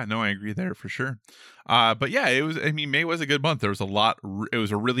 Yeah, no, I agree there for sure. But yeah, May was a good month. There was a lot. It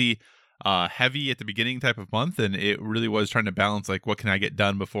was a really heavy at the beginning type of month, and it really was trying to balance like what can I get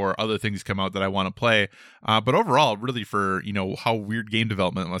done before other things come out that I want to play. But overall, really for how weird game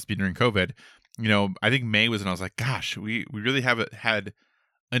development must be during COVID. I think May was when I was like, gosh, we really haven't had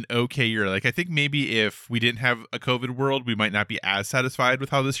an okay year. Like, I think maybe if we didn't have a COVID world, we might not be as satisfied with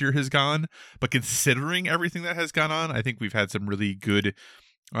how this year has gone. But considering everything that has gone on, I think we've had some really good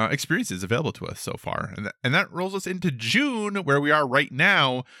experiences available to us so far. And that rolls us into June, where we are right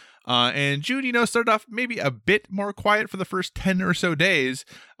now. And June, started off maybe a bit more quiet for the first 10 or so days.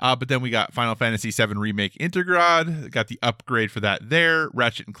 But then we got Final Fantasy VII Remake Intergrad, got the upgrade for that there.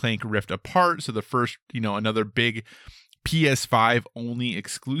 Ratchet and Clank Rift Apart. So the first, another big PS5 only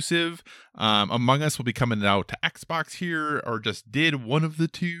exclusive. Among Us will be coming out to Xbox here, or just did one of the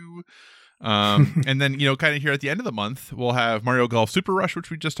two. And then, kind of here at the end of the month, we'll have Mario Golf Super Rush,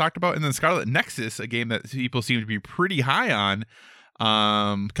 which we just talked about, and then Scarlet Nexus, a game that people seem to be pretty high on,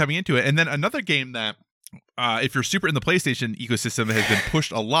 coming into it. And then another game that, if you're super in the PlayStation ecosystem, that has been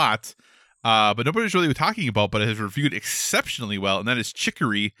pushed a lot, but nobody's really talking about, but it has reviewed exceptionally well, and that is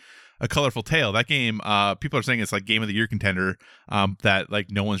Chicory, A Colorful Tale. That game, people are saying it's like Game of the Year contender, that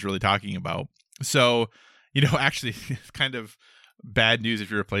like no one's really talking about. So, actually, it's kind of bad news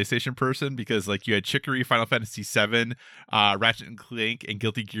if you're a PlayStation person, because like you had Chicory, Final Fantasy VII, Ratchet and Clank, and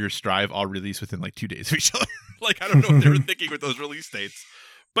Guilty Gear Strive all released within like 2 days of each other. Like, I don't know what they were thinking with those release dates.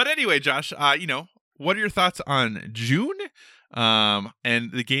 But anyway, Josh, what are your thoughts on June,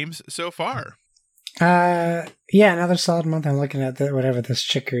 and the games so far? Yeah, another solid month. I'm looking at whatever this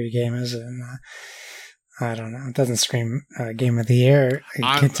Chicory game is, and I don't know. It doesn't scream game of the year.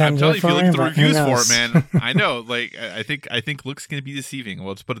 I'm telling you, if you look at the reviews for it, man, I know. Like, I think looks going to be deceiving. Well,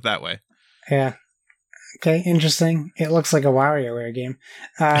 let's put it that way. Yeah. Okay, interesting. It looks like a WarioWare game.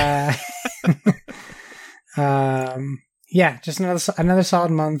 Yeah, just another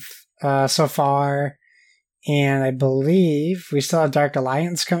solid month so far. And I believe we still have Dark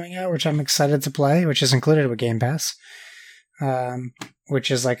Alliance coming out, which I'm excited to play, which is included with Game Pass, which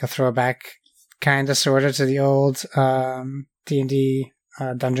is like a throwback kind of sort of to the old D&D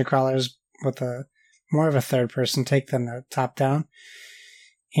dungeon crawlers with more of a third-person take than a top-down.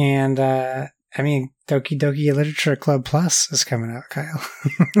 And, I mean, Doki Doki Literature Club Plus is coming out, Kyle.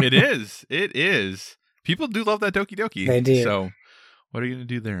 It is. People do love that Doki Doki. They do. So what are you going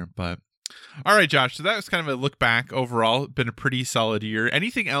to do there? But all right, Josh. So that was kind of a look back overall. Been a pretty solid year.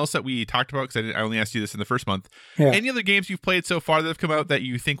 Anything else that we talked about? Because I only asked you this in the first month. Yeah. Any other games you've played so far that have come out that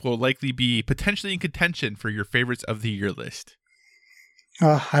you think will likely be potentially in contention for your favorites of the year list?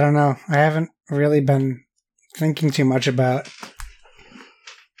 Oh, I don't know. I haven't really been thinking too much about...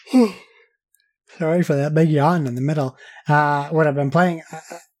 Sorry for that big yawn in the middle. What I've been playing...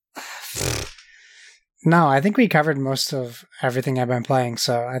 No, I think we covered most of everything I've been playing,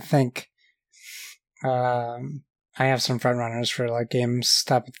 so I think I have some front runners for like games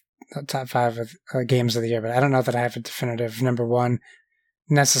top 5 of games of the year, but I don't know that I have a definitive number one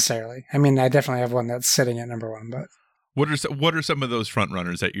necessarily. I mean, I definitely have one that's sitting at number one, but what are some of those front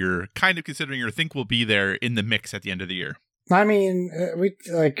runners that you're kind of considering or think will be there in the mix at the end of the year? I mean, we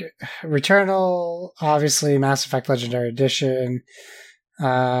like Returnal, obviously, Mass Effect Legendary Edition,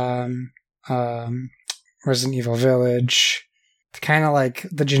 Resident Evil Village, kind of like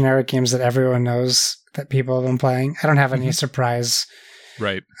the generic games that everyone knows that people have been playing. I don't have any surprise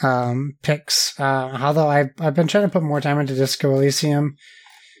picks. Although I've been trying to put more time into Disco Elysium,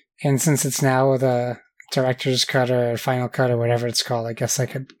 and since it's now with a director's cut or final cut or whatever it's called, I guess I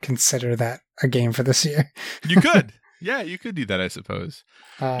could consider that a game for this year. You could. Yeah, you could do that, I suppose.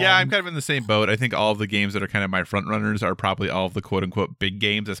 Yeah, I'm kind of in the same boat. I think all of the games that are kind of my front runners are probably all of the quote-unquote big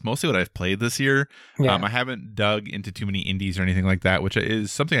games. That's mostly what I've played this year. Yeah. I haven't dug into too many indies or anything like that, which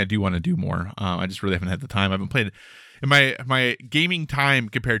is something I do want to do more. I just really haven't had the time. I've been playing... My gaming time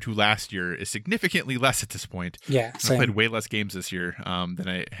compared to last year is significantly less at this point. Yeah, same. I played way less games this year than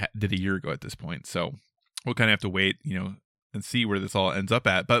I did a year ago at this point. So we'll kind of have to wait, and see where this all ends up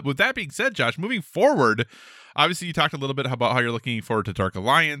at. But with that being said, Josh, moving forward... Obviously, you talked a little bit about how you're looking forward to Dark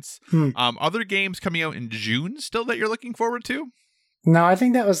Alliance. Other games coming out in June still that you're looking forward to? No, I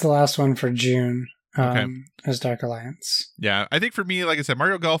think that was the last one for June. Is Dark Alliance. Yeah, I think for me, like I said,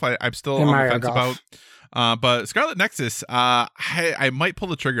 Mario Golf, I'm still on the fence about. But Scarlet Nexus, I might pull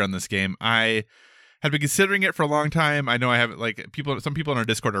the trigger on this game. I had been considering it for a long time. I know I have some people on our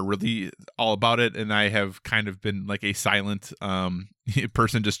Discord are really all about it, and I have kind of been like a silent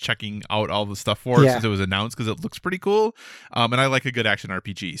person just checking out all the stuff for it since it was announced because it looks pretty cool. And I like a good action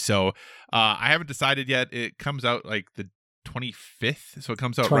RPG. So I haven't decided yet. It comes out like the 25th, so it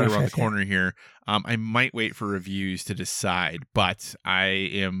comes out right around the corner here. I might wait for reviews to decide, but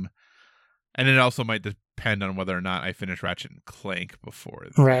and it also might depend on whether or not I finish Ratchet and Clank before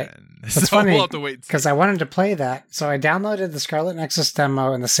then. Right. That's funny, we'll have to wait because I wanted to play that. So I downloaded the Scarlet Nexus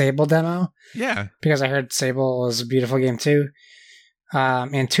demo and the Sable demo. Yeah. Because I heard Sable was a beautiful game too.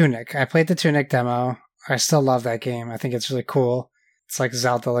 And Tunic. I played the Tunic demo. I still love that game. I think it's really cool. It's like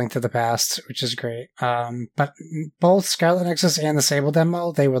Zelda Link to the Past, which is great. But both Scarlet Nexus and the Sable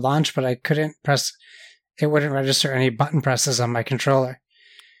demo, they would launch, but I couldn't press... It wouldn't register any button presses on my controller.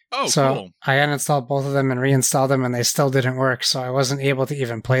 Oh, so cool. I uninstalled both of them and reinstalled them, and they still didn't work, so I wasn't able to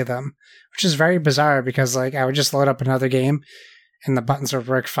even play them, which is very bizarre because I would just load up another game, and the buttons would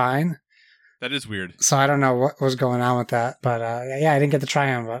work fine. That is weird. So I don't know what was going on with that, but I didn't get to try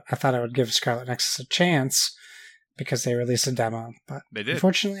them, but I thought I would give Scarlet Nexus a chance because they released a demo, but they did.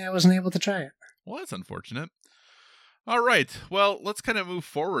 Unfortunately, I wasn't able to try it. Well, that's unfortunate. All right. Well, let's kind of move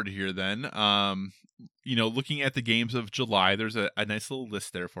forward here then. Looking at the games of July, there's a nice little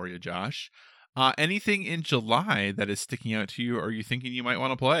list there for you, Josh. Anything in July that is sticking out to you or you thinking you might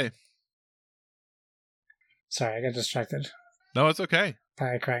want to play? Sorry, I got distracted. No, it's okay.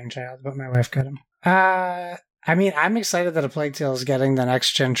 By a crying child, but my wife got him. I mean, I'm excited that A Plague Tale is getting the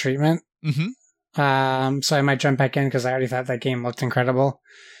next gen treatment. Mm-hmm. So I might jump back in because I already thought that game looked incredible.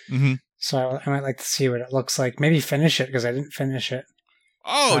 Mm-hmm. So I might like to see what it looks like. Maybe finish it because I didn't finish it.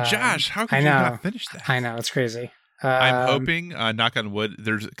 Oh, Josh, how could you not finish that? I know, it's crazy. I'm hoping, knock on wood,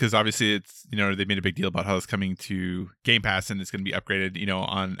 because obviously it's, they made a big deal about how it's coming to Game Pass and it's going to be upgraded,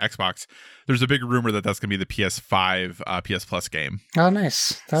 on Xbox. There's a big rumor that that's going to be the PS5 PS Plus game. Oh,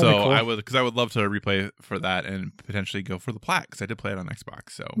 nice. That'd be cool. I would love to replay for that and potentially go for the Plat, because I did play it on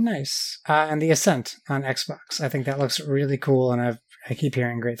Xbox. So nice. And the Ascent on Xbox. I think that looks really cool, and I keep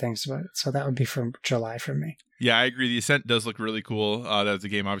hearing great things about it. So that would be from July for me. Yeah, I agree. The Ascent does look really cool. That's a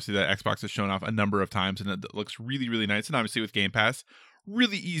game, obviously, that Xbox has shown off a number of times, and it looks really, really nice. And obviously, with Game Pass,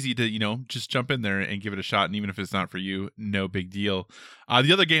 really easy to, just jump in there and give it a shot. And even if it's not for you, no big deal.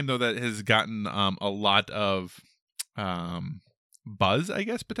 The other game, though, that has gotten a lot of buzz, I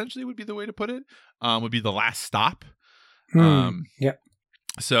guess, potentially would be the way to put it, would be The Last Stop. Yep.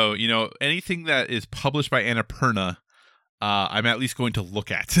 So, anything that is published by Annapurna, I'm at least going to look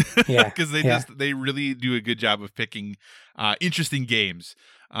at, because they really do a good job of picking interesting games.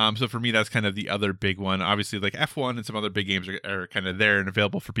 So for me, that's kind of the other big one. Obviously, like F1 and some other big games are kind of there and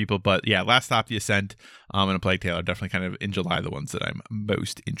available for people. But yeah, Last Stop, The Ascent, and A Plague Tale are definitely kind of in July the ones that I'm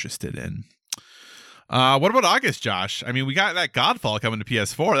most interested in. What about August, Josh? I mean, we got that Godfall coming to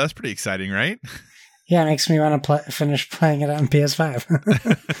PS4. That's pretty exciting, right? Yeah, it makes me want to finish playing it on PS5.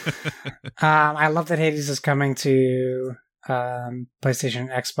 I love that Hades is coming to PlayStation and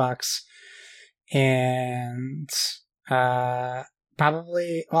Xbox, and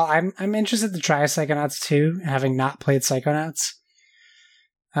probably, well, I'm interested to try Psychonauts 2, having not played Psychonauts.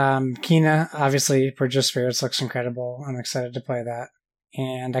 Kena, obviously, Bridge of Spirits looks incredible. I'm excited to play that,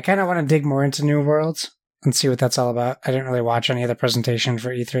 and I kind of want to dig more into New Worlds and see what that's all about. I didn't really watch any of the presentation for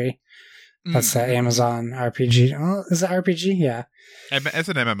E3. That's the Amazon RPG. Oh, is it RPG? Yeah. It's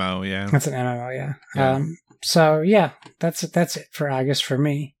an MMO, yeah. That's an MMO, yeah. So yeah, that's it for August for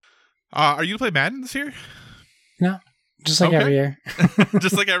me. Are you gonna play Madden this year? No, just like every year.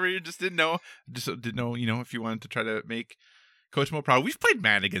 Just like every year. Just didn't know, if you wanted to try to make Coach Mo proud. We've played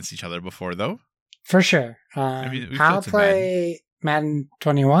Madden against each other before, though. For sure. I'll play Madden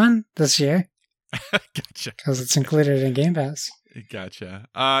 21 this year. Gotcha. Because it's included in Game Pass. Gotcha.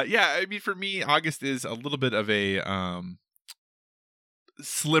 Yeah, I mean, for me, August is a little bit of a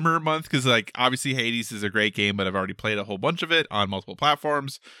slimmer month, because, like, obviously Hades is a great game, but I've already played a whole bunch of it on multiple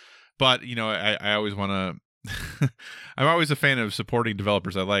platforms. But, I always want to... I'm always a fan of supporting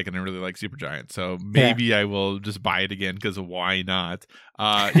developers I like, and I really like Supergiant. So maybe I will just buy it again, because why not?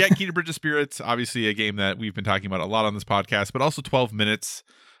 Kena Bridge of Spirits, obviously a game that we've been talking about a lot on this podcast, but also 12 Minutes.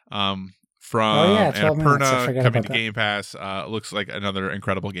 From Annapurna coming to Game Pass. Looks like another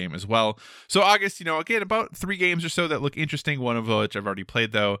incredible game as well. So August, again, about 3 games or so that look interesting, one of which I've already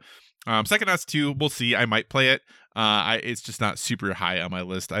played, though. Psychonauts 2, we'll see. I might play it. It's just not super high on my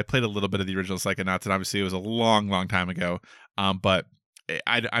list. I played a little bit of the original Psychonauts, and obviously it was a long, long time ago. But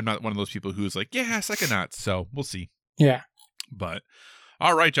I'm not one of those people who's like, yeah, Psychonauts. So we'll see. Yeah. But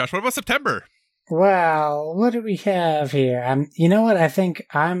all right, Josh, what about September? Well, what do we have here? You know what? I think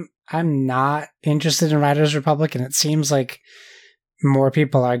I'm not interested in Riders Republic, and it seems like more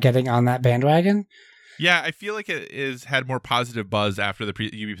people are getting on that bandwagon. Yeah, I feel like it is had more positive buzz after the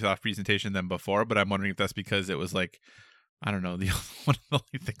Ubisoft presentation than before, but I'm wondering if that's because it was like, I don't know, one of the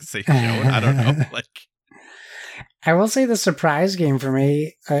only things they showed. I don't know. I will say the surprise game for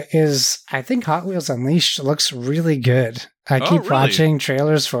me is, I think Hot Wheels Unleashed looks really good. I keep watching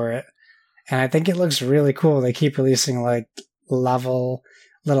trailers for it, and I think it looks really cool. They keep releasing like little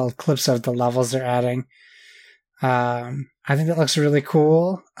clips of the levels they're adding. I think that looks really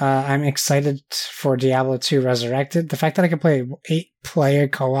cool. I'm excited for Diablo 2 Resurrected. The fact that I can play 8-player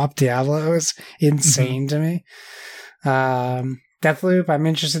co-op Diablo is insane to me. Deathloop, I'm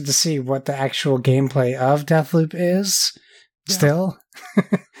interested to see what the actual gameplay of Deathloop is still.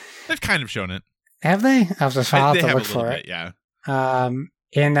 They've kind of shown it. Have they? I'll have to look for it. Yeah. And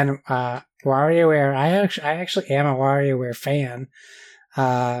then WarioWare, I actually am a WarioWare fan.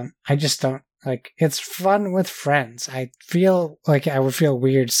 I just don't it's fun with friends. I feel like I would feel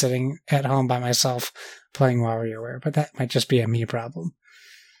weird sitting at home by myself playing WarioWare, but that might just be a me problem.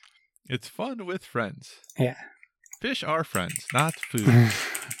 It's fun with friends. Yeah. Fish are friends, not food.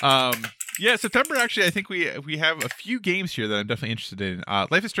 September, actually, I think we have a few games here that I'm definitely interested in.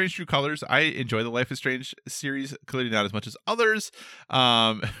 Life is Strange True Colors. I enjoy the Life is Strange series, clearly not as much as others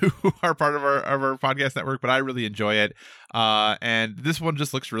who are part of our podcast network, but I really enjoy it. And this one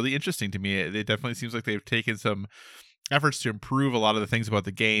just looks really interesting to me. It definitely seems like they've taken some efforts to improve a lot of the things about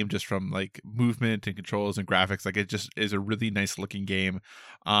the game, just from like movement and controls and graphics. Like, it just is a really nice looking game.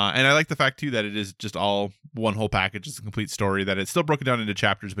 And I like the fact too that it is just all one whole package. It's a complete story, that it's still broken down into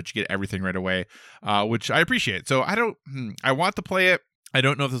chapters, but you get everything right away, which I appreciate. So I want to play it. I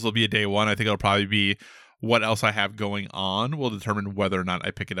don't know if this will be a day one. I think it'll probably be what else I have going on will determine whether or not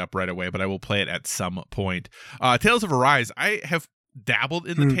I pick it up right away, but I will play it at some point. Tales of Arise, I have dabbled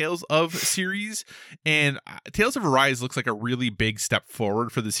in the Tales of series, and Tales of Arise looks like a really big step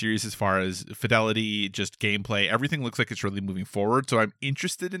forward for the series as far as fidelity, just gameplay. Everything looks like it's really moving forward, so I'm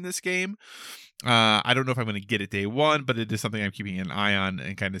interested in this game. I don't know if I'm going to get it day one, but it is something I'm keeping an eye on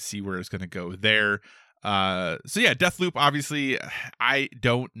and kind of see where it's going to go there. So yeah, Deathloop, obviously, I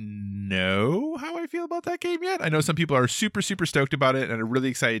don't know how I feel about that game yet. I know some people are super, super stoked about it and are really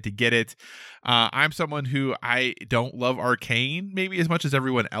excited to get it. I'm someone who I don't love Arcane maybe as much as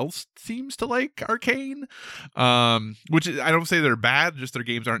everyone else seems to like Arcane, which I don't say they're bad, just their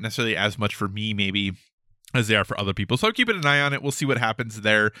games aren't necessarily as much for me maybe as they are for other people. So I'm keeping an eye on it. We'll see what happens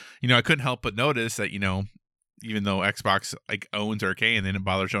there. I couldn't help but notice that, even though Xbox owns Arcane, they didn't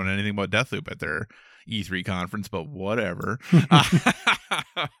bother showing anything about Deathloop at their E3 conference, but whatever.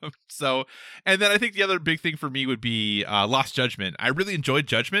 So, and then I think the other big thing for me would be Lost Judgment. I really enjoyed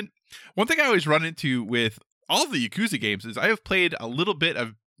Judgment. One thing I always run into with all the Yakuza games is I have played a little bit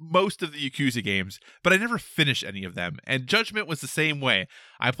of most of the Yakuza games, but I never finished any of them. And Judgment was the same way.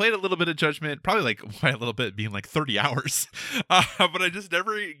 I played a little bit of Judgment, probably by a little bit being 30 hours, but I just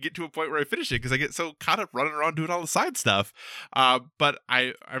never get to a point where I finish it because I get so caught up running around doing all the side stuff. But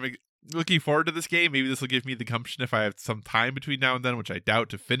I'm looking forward to this game. Maybe this will give me the gumption if I have some time between now and then, which I doubt,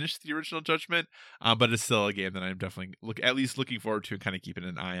 to finish the original Judgment. But it's still a game that I'm definitely at least looking forward to and kind of keeping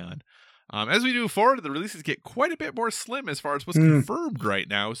an eye on. As we move forward, the releases get quite a bit more slim as far as what's confirmed right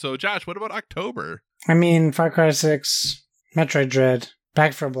now. So, Josh, what about October? I mean, Far Cry 6, Metroid Dread,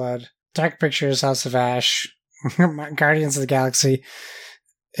 Back 4 Blood, Dark Pictures, House of Ash, Guardians of the Galaxy,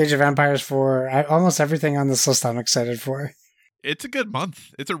 Age of Empires 4. Almost everything on this list I'm excited for. It's a good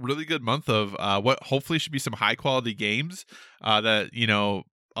month. It's a really good month of what hopefully should be some high-quality games that,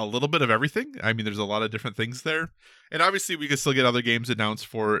 a little bit of everything. I mean, there's a lot of different things there. And obviously, we could still get other games announced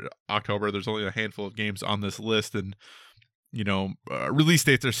for October. There's only a handful of games on this list. And, release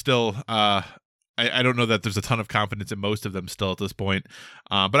dates are still... I don't know that there's a ton of confidence in most of them still at this point.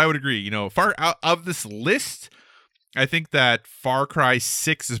 But I would agree, far out of this list, I think that Far Cry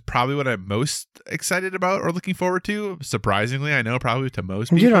 6 is probably what I'm most excited about or looking forward to. Surprisingly, I know probably to most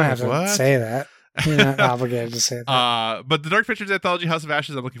people. You don't have to say that. You're not obligated to say that. But the Dark Pictures Anthology, House of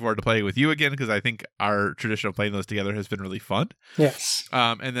Ashes, I'm looking forward to playing with you again because I think our tradition of playing those together has been really fun. Yes.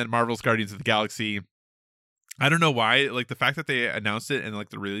 And then Marvel's Guardians of the Galaxy. I don't know why, the fact that they announced it and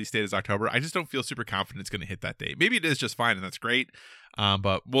the release date is October, I just don't feel super confident it's going to hit that date. Maybe it is just fine and that's great.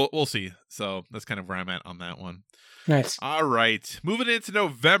 But we'll see. So that's kind of where I'm at on that one. Nice. All right. Moving into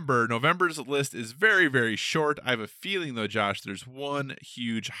November. November's list is very, very short. I have a feeling, though, Josh, there's one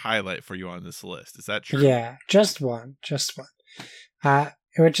huge highlight for you on this list. Is that true? Yeah, just one.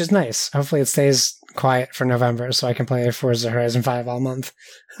 Which is nice. Hopefully it stays quiet for November so I can play Forza Horizon 5 all month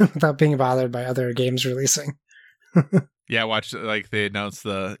without being bothered by other games releasing. Yeah, watch, they announced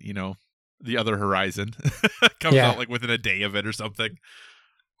the other Horizon comes out within a day of it or something.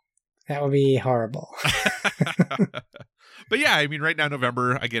 That would be horrible. But yeah, I mean, right now,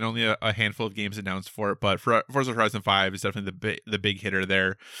 November, again, only a handful of games announced for it, but Forza Horizon 5 is definitely the big hitter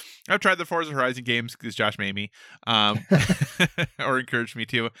there. I've tried the Forza Horizon games because Josh made me, or encouraged me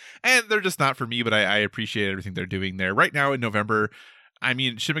to, and they're just not for me, but I appreciate everything they're doing there. Right now in November, I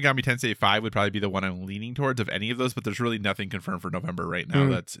mean, Shin Megami Tensei 5 would probably be the one I'm leaning towards of any of those, but there's really nothing confirmed for November right now.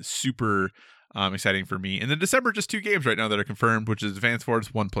 That's super exciting for me. And then December, just 2 games right now that are confirmed, which is Advance Wars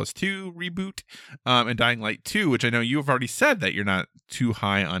 1+2 reboot and Dying Light 2, which I know you have already said that you're not too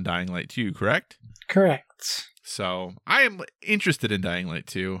high on Dying Light 2, correct? Correct. So I am interested in Dying Light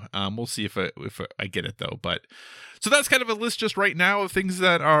 2. We'll see if I get it, though. But so that's kind of a list just right now of things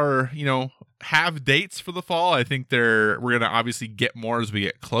that are, have dates for the fall. I think we're going to obviously get more as we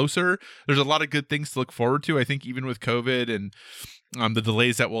get closer. There's a lot of good things to look forward to. I think even with COVID and the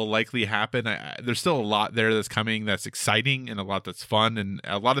delays that will likely happen, there's still a lot there that's coming that's exciting and a lot that's fun, and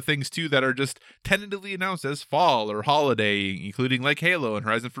a lot of things too that are just tentatively announced as fall or holiday, including Halo and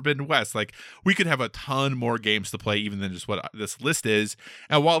Horizon Forbidden West. We could have a ton more games to play even than just what this list is.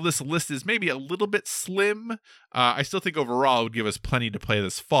 And while this list is maybe a little bit slim, I still think overall it would give us plenty to play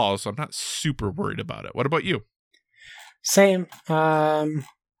this fall, so I'm not super worried about it. What about you? Same.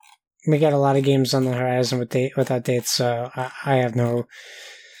 We got a lot of games on the horizon without dates, so I have no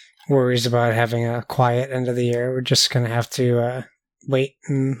worries about having a quiet end of the year. We're just going to have to wait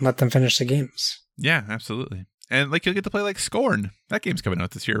and let them finish the games. Yeah, absolutely. And you'll get to play Scorn. That game's coming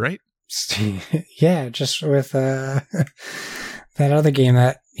out this year, right? Yeah, just with that other game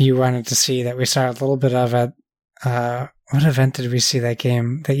that you wanted to see that we saw a little bit of at what event did we see that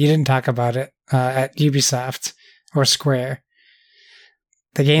game that you didn't talk about it? at Ubisoft or Square.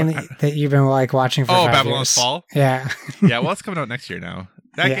 The game that you've been like watching for 5 Babylon's years. Fall? Yeah. Yeah, well, it's coming out next year now.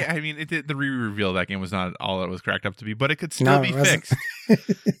 That game, I mean, the re-reveal of that game was not all it was cracked up to be, but it could still be fixed.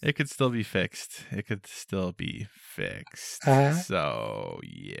 It could still be fixed. So,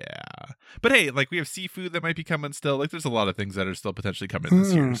 yeah. But hey, like we have seafood that might be coming still. Like there's a lot of things that are still potentially coming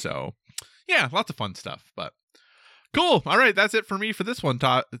this year. So, yeah, lots of fun stuff. But cool. All right, that's it for me for this one.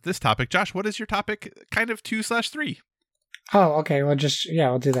 This topic. Josh, what is your topic? Kind of 2/3. Oh, okay. Well,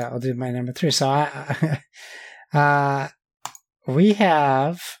 we'll do that. We'll do my number 3. So we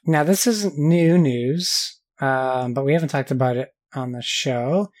have, now this isn't new news, but we haven't talked about it on the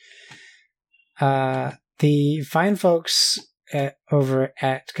show. The fine folks over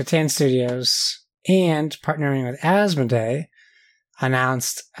at Catan Studios and partnering with Asmodee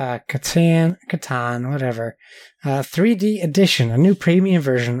announced Catan, 3D edition, a new premium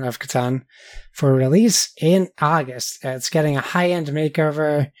version of Catan for release in August. It's getting a high-end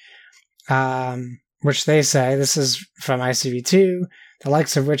makeover, which they say, this is from ICV2, the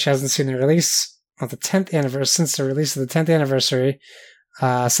likes of which hasn't seen the release of the 10th anniversary, since the release of the 10th anniversary,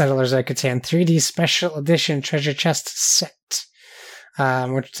 Settlers of Catan 3D Special Edition Treasure Chest Set,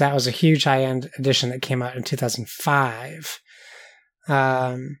 which that was a huge high-end edition that came out in 2005.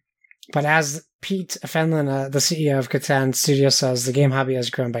 But as Pete Fenlon, the CEO of Catan Studios, says, the game hobby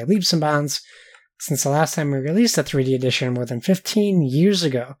has grown by leaps and bounds since the last time we released a 3D edition more than 15 years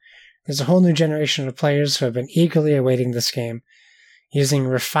ago. There's a whole new generation of players who have been eagerly awaiting this game. Using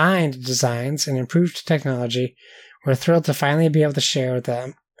refined designs and improved technology, we're thrilled to finally be able to share it with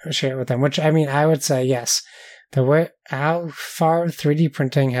them, which, I mean, I would say, yes. How far 3D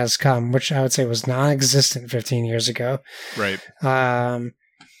printing has come, which I would say was non-existent 15 years ago. Right.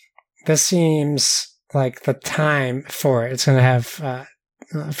 This seems like the time for it. It's going to have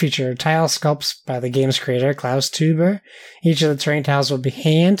feature tile sculpts by the game's creator, Klaus Tuber. Each of the terrain tiles will be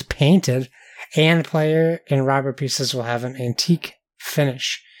hand-painted, and player and robber pieces will have an antique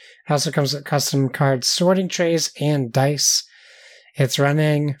finish. It also comes with custom card sorting trays and dice. It's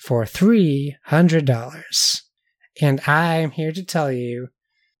running for $300. And I'm here to tell you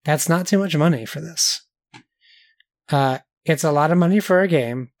that's not too much money for this. It's a lot of money for a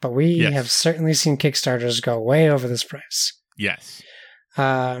game, but we have certainly seen Kickstarters go way over this price. Yes.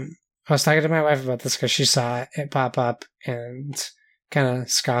 I was talking to my wife about this because she saw it pop up and kind of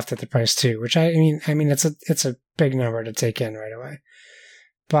scoffed at the price too, which I mean it's a big number to take in right away.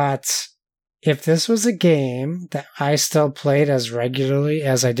 But if this was a game that I still played as regularly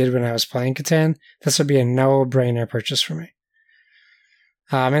as I did when I was playing Catan, this would be a no-brainer purchase for me.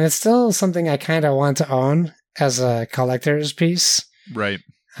 And it's still something I kind of want to own as a collector's piece. Right.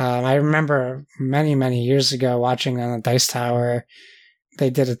 I remember many, many years ago watching on the Dice Tower, they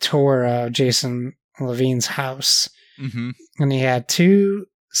did a tour of Jason Levine's house. Mm-hmm. And he had 2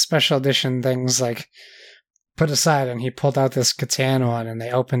 special edition things like put aside, and he pulled out this Catan one and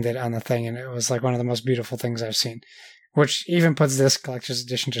they opened it on the thing, and it was like one of the most beautiful things I've seen, which even puts this collector's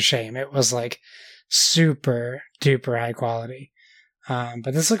edition to shame. It was like super duper high quality.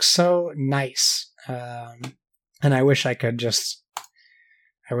 But this looks so nice. And I wish I could just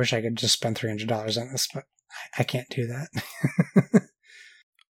spend $300 on this, but I can't do that.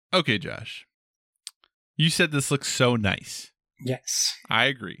 Okay, Josh. You said this looks so nice. Yes. I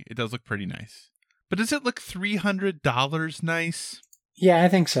agree. It does look pretty nice. But does it look $300 nice? Yeah, I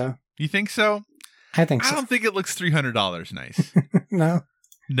think so. You think so? I think so. I don't think it looks $300 nice. No?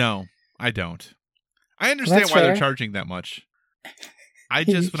 No, I don't. I understand why they're charging that much. I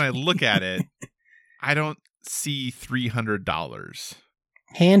just, when I look at it, I don't see $300.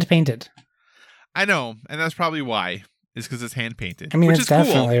 Hand painted. I know, and that's probably why. Is because it's hand painted. I mean, it's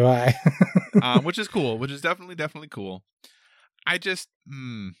definitely why. Which is cool. Which is definitely cool. I just,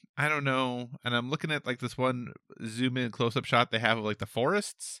 I don't know. And I'm looking at like this one zoom in close up shot they have of like the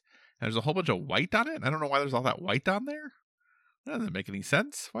forests. And there's a whole bunch of white on it. I don't know why there's all that white on there. That doesn't make any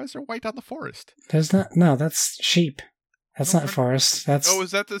sense. Why is there white on the forest? There's not. No, that's sheep. That's not forest. That's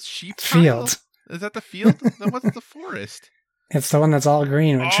is that the sheep field? Is that the field? Then what's the forest? It's the one that's all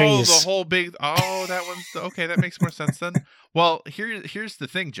green with trees. Oh, the whole big... Oh, that one's... Okay, that makes more sense then. Well, here's the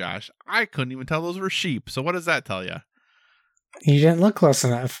thing, Josh. I couldn't even tell those were sheep. So what does that tell you? You didn't look close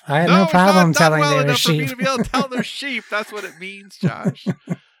enough. I had no problem telling they were sheep. For me to be able to tell they're sheep. That's what it means, Josh.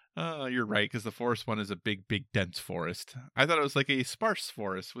 You're right, because the forest one is a big, big, dense forest. I thought it was like a sparse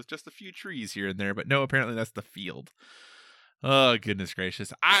forest with just a few trees here and there, but no, apparently that's the field. Oh, goodness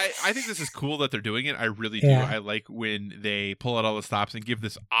gracious. I think this is cool that they're doing it. I really do. Yeah. I like when they pull out all the stops and give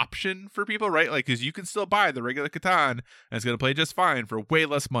this option for people, right? Like, because you can still buy the regular Catan, and it's going to play just fine for way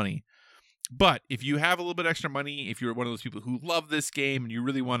less money. But if you have a little bit extra money, if you're one of those people who love this game and you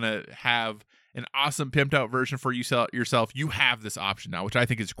really want to have an awesome pimped out version for yourself, you have this option now, which I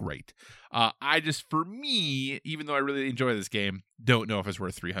think is great. For me, even though I really enjoy this game, don't know if it's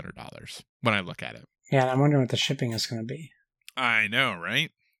worth $300 when I look at it. Yeah, I'm wondering what the shipping is going to be. I know,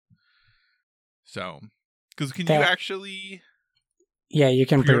 right? So, because can you actually... Yeah, you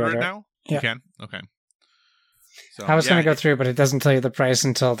can pre-order it now? Yeah. You can? Okay. So, I was going to go through, but it doesn't tell you the price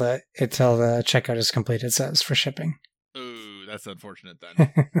until the checkout is complete, it says, for shipping. Ooh, that's unfortunate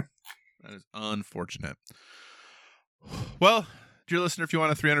then. That is unfortunate. Well, dear listener, if you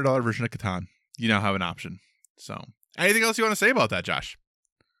want a $300 version of Catan, you now have an option. So, anything else you want to say about that, Josh?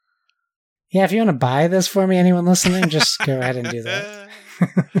 Yeah, if you want to buy this for me, anyone listening, just go ahead and do that.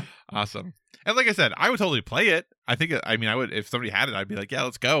 Awesome. And like I said, I would totally play it. I would, if somebody had it, I'd be like, yeah,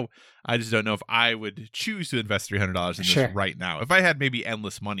 let's go. I just don't know if I would choose to invest $300 in this right now. If I had maybe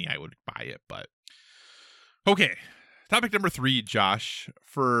endless money, I would buy it. But okay. Topic number 3, Josh,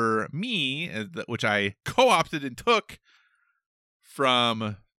 for me, which I co-opted and took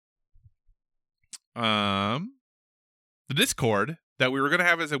from the Discord that we were going to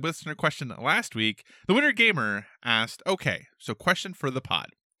have as a listener question last week. The Winter Gamer asked, okay, so question for the pod.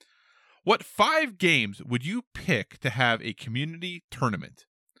 What 5 games would you pick to have a community tournament?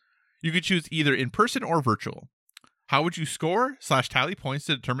 You could choose either in person or virtual. How would you score / tally points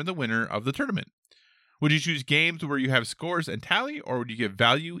to determine the winner of the tournament? Would you choose games where you have scores and tally, or would you give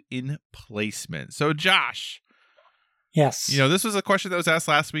value in placement? So, Josh. Yes. This was a question that was asked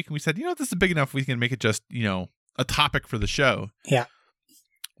last week, and we said, this is big enough we can make it just, a topic for the show. Yeah.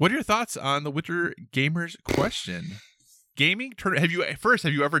 What are your thoughts on the Winter Gamer's question? Gaming tournament? Have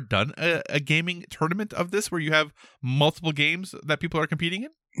you ever done a gaming tournament of this where you have multiple games that people are competing in?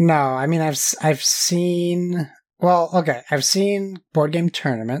 No, I mean I've seen I've seen board game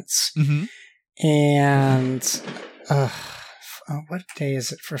tournaments, and what day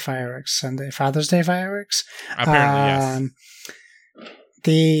is it for fireworks? Sunday, Father's Day fireworks. Apparently,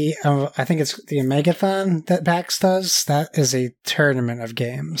 yes. I think it's the Omegathon that PAX does. That is a tournament of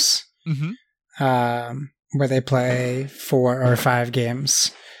games. Where they play 4 or 5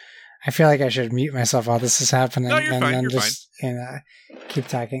 games. I feel like I should mute myself while this is happening. No, you're fine. Then keep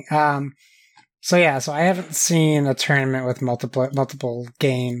talking. So I haven't seen a tournament with multiple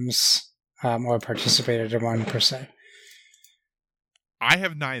games or participated in one per se. I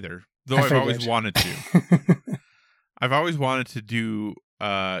have neither, though I've always wanted to. I've always wanted to do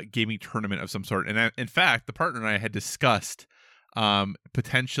a gaming tournament of some sort. And in fact, the partner and I had discussed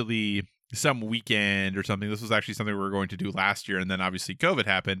potentially some weekend or something. This was actually something we were going to do last year, and then obviously COVID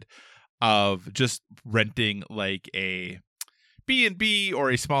happened, of just renting like a B&B or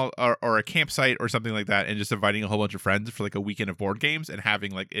a small or a campsite or something like that, and just inviting a whole bunch of friends for like a weekend of board games, and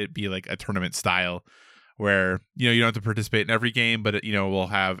having like it be like a tournament style where you don't have to participate in every game, but we'll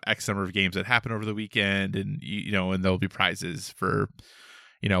have X number of games that happen over the weekend, and and there'll be prizes for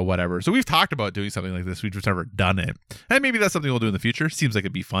whatever. So we've talked about doing something like this. We've just never done it. And maybe that's something we'll do in the future. Seems like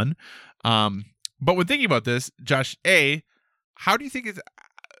it'd be fun. But when thinking about this, Josh, how do you think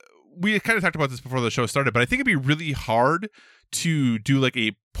we kind of talked about this before the show started, but I think it'd be really hard to do like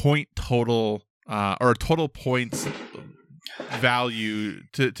a point total or a total points value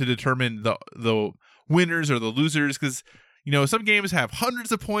to determine the winners or the losers, because some games have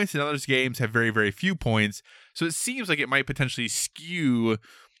hundreds of points and other games have very, very few points. So it seems like it might potentially skew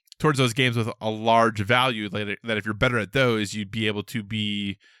towards those games with a large value, that if you're better at those, you'd be able to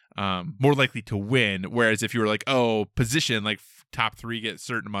be more likely to win. Whereas if you were like, position, like top 3 get a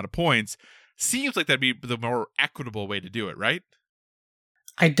certain amount of points, seems like that'd be the more equitable way to do it, right?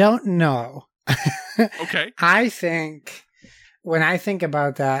 I don't know. Okay. I think when I think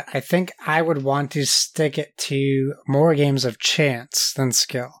about that, I think I would want to stick it to more games of chance than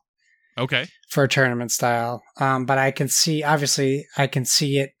skill. Okay. For a tournament style. But I can see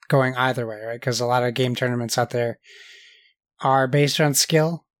it going either way, right? Because a lot of game tournaments out there are based on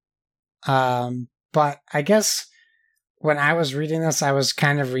skill. But I guess when I was reading this, I was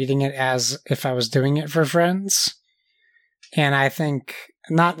kind of reading it as if I was doing it for friends. And I think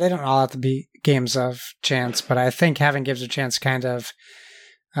they don't all have to be games of chance, but I think having games of chance kind of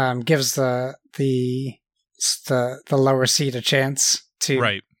gives the lower seed a chance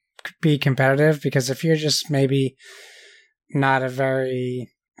to be competitive, because if you're just maybe not a very,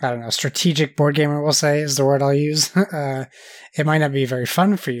 strategic board gamer, we'll say is the word I'll use, it might not be very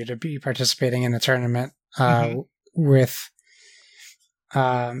fun for you to be participating in a tournament with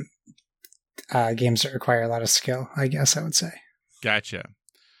games that require a lot of skill, I guess I would say. Gotcha.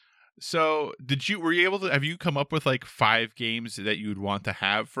 So were you able to, have you come up with like 5 games that you would want to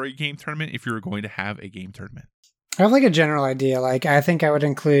have for a game tournament if you were going to have a game tournament? I have like a general idea. Like, I think I would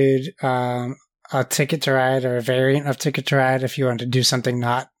include a Ticket to Ride or a variant of Ticket to Ride if you want to do something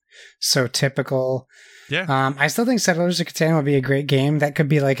not so typical. Yeah. I still think Settlers of Catan would be a great game. That could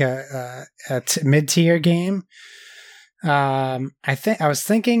be like a mid-tier game. I was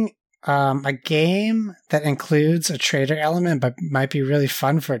thinking a game that includes a trader element, but might be really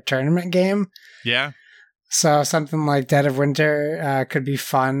fun for a tournament game. Yeah. So something like Dead of Winter could be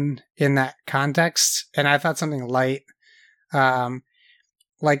fun in that context. And I thought something light,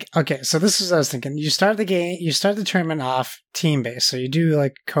 okay, so this is what I was thinking. You start the tournament off team-based, so you do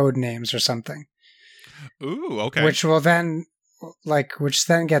like code names or something. Ooh, okay. Which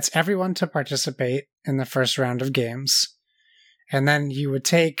then gets everyone to participate in the first round of games. And then you would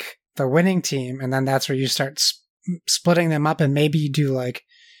take the winning team, and then that's where you start splitting them up, and maybe you do like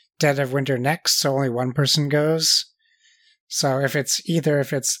Dead of Winter next, so only one person goes. So if it's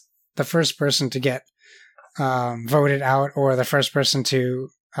the first person to get voted out, or the first person to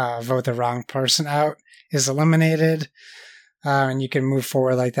vote the wrong person out is eliminated, and you can move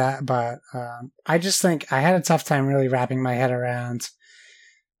forward like that. But I just think I had a tough time really wrapping my head around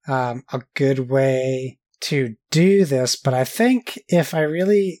a good way to do this. But I think if I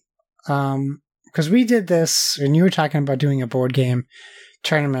really, because we did this, and you were talking about doing a board game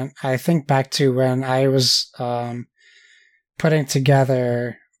tournament, I think back to when I was putting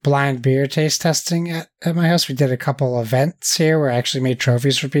together blind beer taste testing at my house. We did a couple events here where I actually made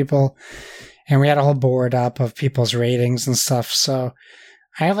trophies for people, and we had a whole board up of people's ratings and stuff. So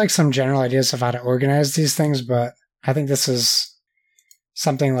I have like some general ideas of how to organize these things, but I think this is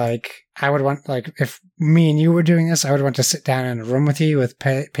something like I would want, like if me and you were doing this, I would want to sit down in a room with you with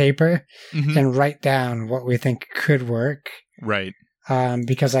paper and write down what we think could work. Right.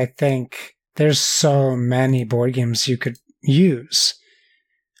 Because I think there's so many board games you could use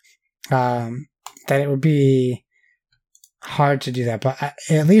that it would be hard to do that. But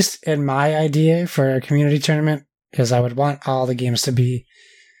at least in my idea for a community tournament is I would want all the games to be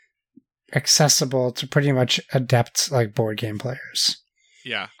accessible to pretty much adept like board game players.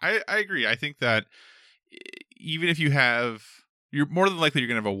 Yeah, I agree. I think that even if you're more than likely you're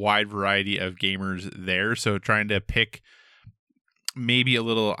going to have a wide variety of gamers there. So trying to pick maybe a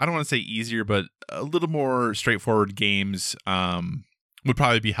little, I don't want to say easier, but a little more straightforward games would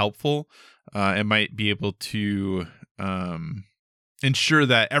probably be helpful. It might be able to ensure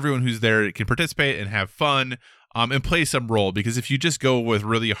that everyone who's there can participate and have fun and play some role. Because if you just go with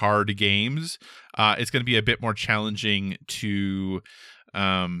really hard games, it's going to be a bit more challenging to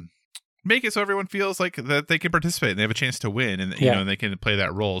make it so everyone feels like that they can participate and they have a chance to win, and you know, and they can play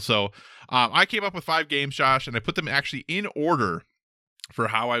that role. So I came up with 5 games, Josh, and I put them actually in order for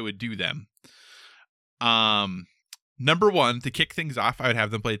how I would do them. Number 1, to kick things off, I would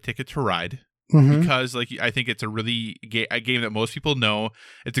have them play Ticket to Ride. Because like I think it's a really a game that most people know.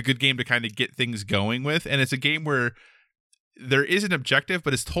 It's a good game to kind of get things going with, and it's a game where there is an objective,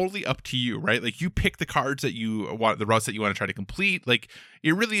 but it's totally up to you, right? Like you pick the cards that you want, the routes that you want to try to complete. Like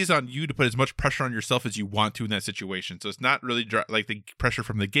it really is on you to put as much pressure on yourself as you want to in that situation. So it's not really like the pressure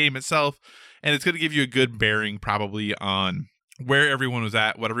from the game itself, and it's going to give you a good bearing probably on where everyone was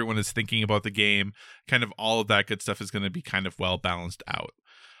at, what everyone is thinking about the game, kind of all of that good stuff is going to be kind of well balanced out.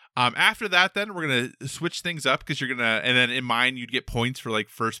 After that, then we're going to switch things up because you're going to, and then in mine, you'd get points for like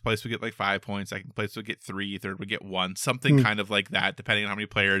first place would get like 5 points, second place would get 3, third would get 1, something kind of like that, depending on how many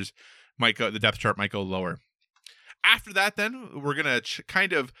players might go, the depth chart might go lower. After that, then we're going to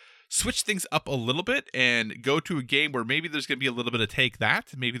kind of switch things up a little bit and go to a game where maybe there's going to be a little bit of take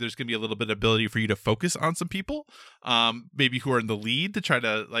that. Maybe there's going to be a little bit of ability for you to focus on some people, maybe who are in the lead to try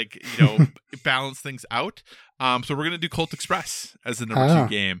to like, you know, balance things out. So we're going to do Colt Express as the number 2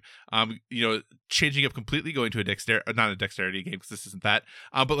 game. You know, changing up completely, going to not a dexterity game because this isn't that,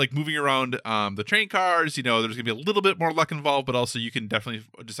 but like moving around the train cars. You know, there's going to be a little bit more luck involved, but also you can definitely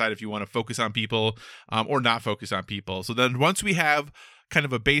decide if you want to focus on people or not focus on people. So then once we have kind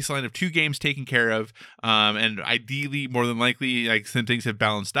of a baseline of 2 games taken care of, and ideally, more than likely, like some things have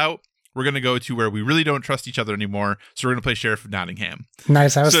balanced out, we're going to go to where we really don't trust each other anymore. So we're going to play Sheriff of Nottingham.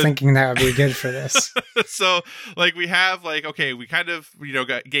 Nice. I was thinking that would be good for this. So like we have like, okay, we kind of, you know,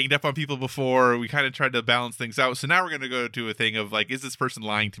 got ganged up on people before. We kind of tried to balance things out. So now we're going to go to a thing of like, is this person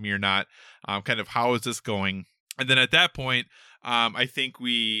lying to me or not? Kind of how is this going? And then at that point, I think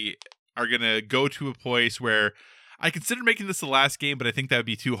we are going to go to a place where I considered making this the last game, but I think that would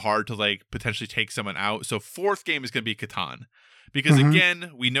be too hard to like potentially take someone out. So fourth game is going to be Catan. Because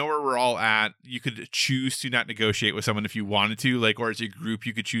again, we know where we're all at. You could choose to not negotiate with someone if you wanted to, like, or as a group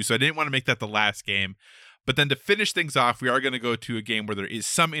you could choose. So I didn't want to make that the last game. But then to finish things off, we are going to go to a game where there is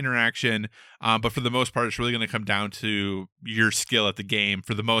some interaction. But for the most part, it's really going to come down to your skill at the game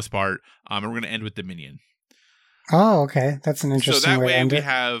for the most part. And we're going to end with Dominion. Oh, okay. That's an interesting way. So that way we it.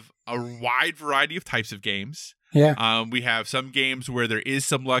 have a wide variety of types of games. Yeah. We have some games where there is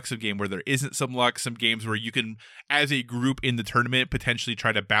some luck, some game where there isn't some luck, some games where you can, as a group in the tournament, potentially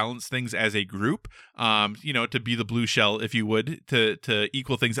try to balance things as a group, to be the blue shell, if you would, to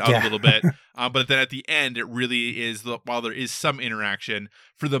equal things out a little bit. But then at the end, it really is, while there is some interaction,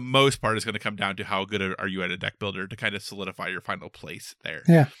 for the most part, it's going to come down to how good are you at a deck builder to kind of solidify your final place there.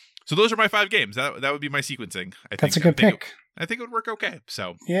 Yeah. So those are my 5 games. That would be my sequencing. That's a good pick. I think it would work okay.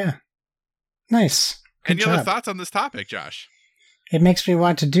 So yeah. Nice. Good Any job. other thoughts on this topic, Josh? It makes me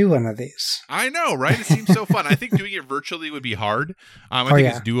want to do one of these. I know, right? It seems so fun. I think doing it virtually would be hard. I think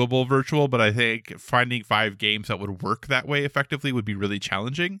it's doable virtual, but I think finding 5 games that would work that way effectively would be really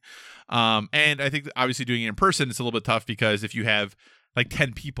challenging. And I think obviously doing it in person is a little bit tough because if you have like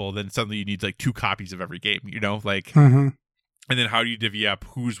 10 people, then suddenly you need like 2 copies of every game, like, and then how do you divvy up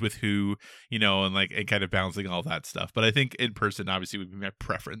who's with who, and kind of balancing all that stuff. But I think in person obviously would be my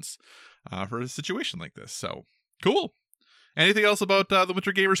preference for a situation like this. So cool. Anything else about the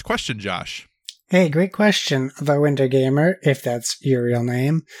Winter Gamer's question, Josh? Hey, great question, the Winter Gamer, if that's your real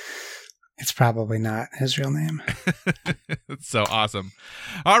name. It's probably not his real name. That's so awesome.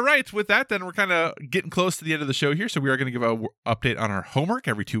 All right, with that, then we're kind of getting close to the end of the show here, so we are going to give an update on our homework.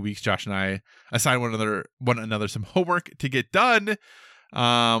 Every 2 weeks, Josh and I assign one another some homework to get done.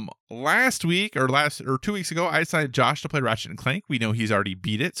 Last week or 2 weeks ago, I assigned Josh to play Ratchet and Clank. We know he's already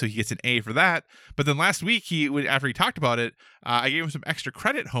beat it, so he gets an A for that. But then last week, after he talked about it, I gave him some extra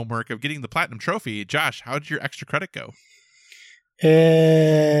credit homework of getting the Platinum Trophy. Josh, how did your extra credit go?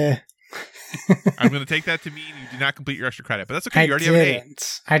 I'm going to take that to mean you did not complete your extra credit, but that's okay. You already have an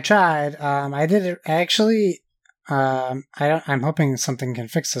A. I tried. I did it actually. I'm hoping something can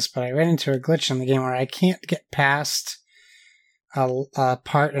fix this, but I ran into a glitch in the game where I can't get past a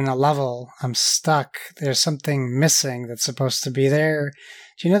part in a level. I'm stuck. There's something missing that's supposed to be there.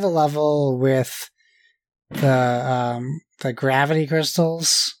 Do you know the level with the gravity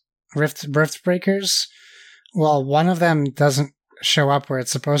crystals, rift breakers? Well, one of them doesn't show up where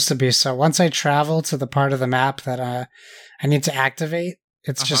it's supposed to be. So once I travel to the part of the map that I need to activate,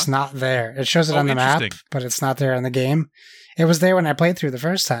 it's just not there. It shows it on the map, but it's not there in the game. It was there when I played through the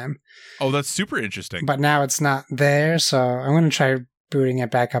first time. Oh, that's super interesting. But now it's not there, so I'm going to try booting it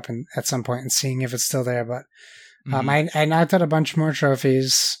back up at some point and seeing if it's still there. But I knocked out a bunch more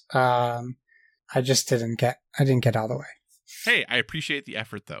trophies. I didn't get all the way. Hey, I appreciate the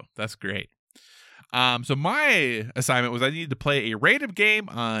effort, though. That's great. So my assignment was I needed to play a random game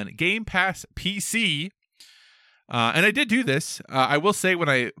on Game Pass PC. And I did do this. I will say when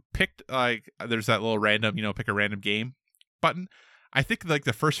I picked, there's that little random, pick a random game button. I think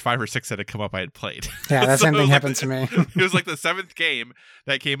the first 5 or 6 that had come up I had played. Yeah, that same thing happened to me. It was like the 7th game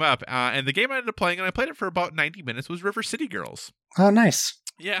that came up. And the game I ended up playing, and I played it for about 90 minutes, was River City Girls. Oh, nice.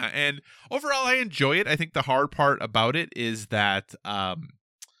 Yeah, and overall I enjoy it. I think the hard part about it is that, I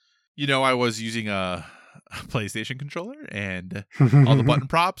was using a PlayStation controller and all the button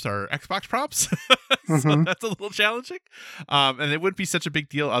props are Xbox props. So that's a little challenging. And it wouldn't be such a big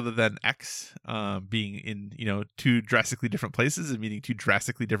deal other than X being in, 2 drastically different places and meaning 2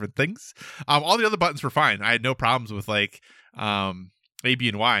 drastically different things. All the other buttons were fine. I had no problems with A, B,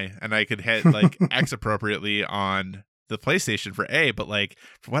 and Y, and I could hit X appropriately on the PlayStation for A, but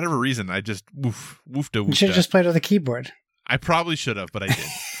for whatever reason, I just woofed. You should have just played with a keyboard. I probably should have, but I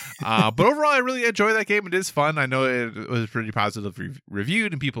didn't. But overall, I really enjoy that game. It is fun. I know it was pretty positively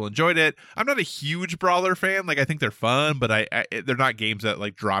reviewed and people enjoyed it. I'm not a huge Brawler fan. I think they're fun, but they're not games that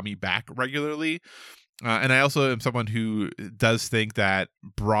draw me back regularly. And I also am someone who does think that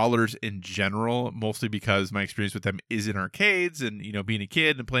Brawlers in general, mostly because my experience with them is in arcades and, being a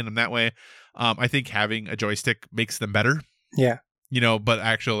kid and playing them that way, I think having a joystick makes them better. Yeah. But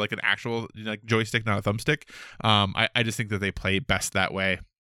an actual joystick, not a thumbstick. I just think that they play best that way,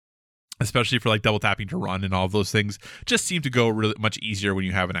 especially for double tapping to run and all of those things. Just seem to go really much easier when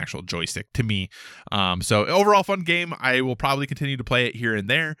you have an actual joystick to me. So overall fun game. I will probably continue to play it here and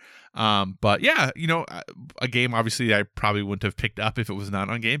there. But yeah, a game obviously I probably wouldn't have picked up if it was not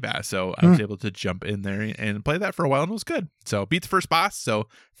on Game Pass. So I was able to jump in there and play that for a while, and it was good. So beat the first boss. So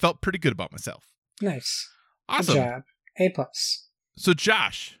felt pretty good about myself. Nice. Awesome. Good job. A+. So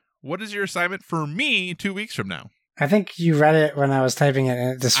Josh, what is your assignment for me 2 weeks from now? I think you read it when I was typing it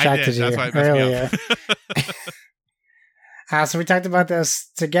and it distracted you earlier. So we talked about this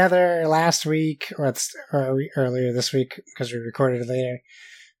together last week, or earlier this week because we recorded it later.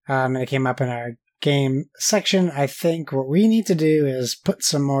 And it came up in our game section. I think what we need to do is put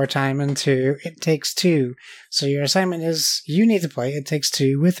some more time into It Takes Two. So your assignment is you need to play It Takes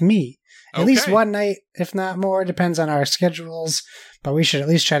Two with me. At least one night, if not more, depends on our schedules. But we should at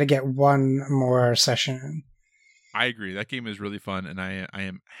least try to get one more session. I agree. That game is really fun, and I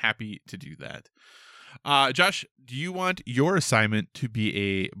am happy to do that. Josh, do you want your assignment to be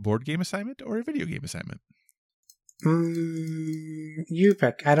a board game assignment or a video game assignment? You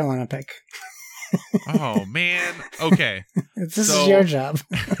pick. I don't want to pick. Oh, man. Okay. This is your job.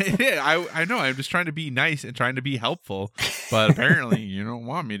 Yeah, I know. I'm just trying to be nice and trying to be helpful, but apparently you don't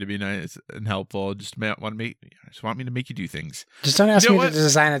want me to be nice and helpful. Just want me to make you do things. Just don't ask me to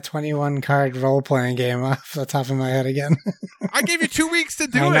design a 21 card role playing game off the top of my head again. I gave you 2 weeks to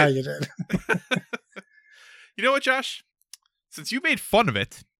do it. I know you did. You know what, Josh? Since you made fun of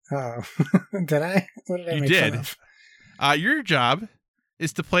it. Oh, did I? What did I make fun of? Your job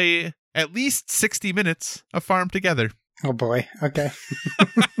is to play at least 60 minutes of Farm Together. Oh boy. Okay.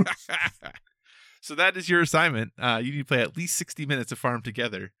 So that is your assignment. You need to play at least 60 minutes of Farm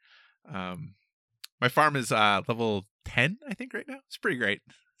Together. My farm is level 10, I think, right now. It's pretty great.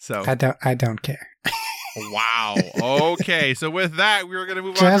 So I don't care. Wow. Okay. So with that, we were going to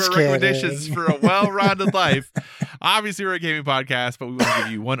move on to our recommendations for a well-rounded life. Obviously, we're a gaming podcast, but we want to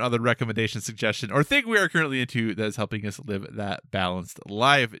give you one other recommendation, suggestion, or thing we are currently into that is helping us live that balanced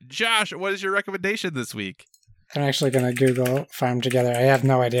life. Josh, what is your recommendation this week? I'm actually going to Google Farm Together. I have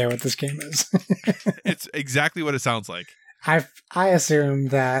no idea what this game is. It's exactly what it sounds like. I assume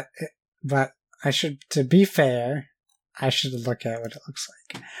that, but to be fair, I should look at what it looks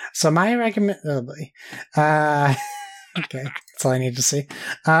like. So my okay, that's all I need to see.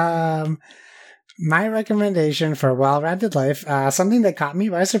 My recommendation for a well-rounded life, something that caught me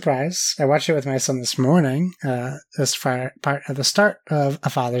by surprise. I watched it with my son this morning, as part of the start of a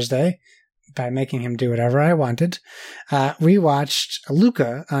Father's Day, by making him do whatever I wanted. We watched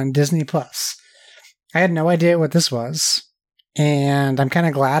Luca on Disney+. I had no idea what this was, and I'm kind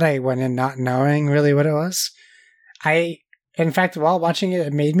of glad I went in not knowing really what it was. In fact, while watching it,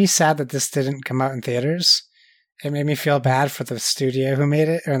 it made me sad that this didn't come out in theaters. It made me feel bad for the studio who made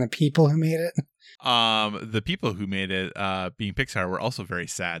it, or the people who made it. The people who made it, being Pixar, were also very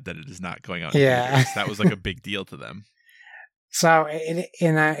sad that it is not going out in theaters. That was like a big deal to them. So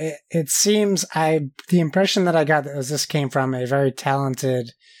it seems the impression that I got was this came from a very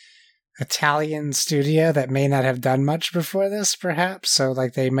talented Italian studio that may not have done much before this, perhaps. So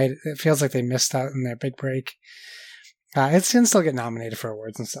like it feels like they missed out on their big break. It can still get nominated for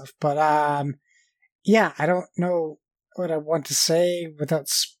awards and stuff, but yeah, I don't know what I want to say without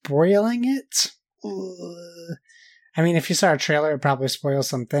spoiling it. I mean, if you saw a trailer, it probably spoils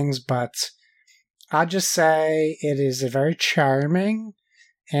some things, but I'll just say it is a very charming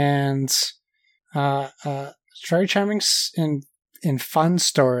and very charming and fun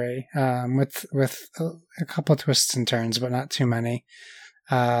story with a couple of twists and turns, but not too many.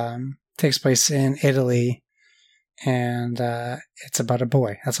 Takes place in Italy. And it's about a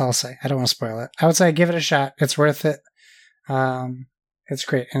boy. That's all I'll say. I don't want to spoil it. I would say give it a shot. It's worth it. It's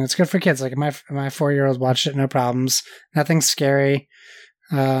great. And it's good for kids. Like my 4-year-old watched it, no problems. Nothing scary.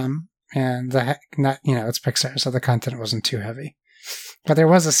 And it's Pixar, so the content wasn't too heavy. But there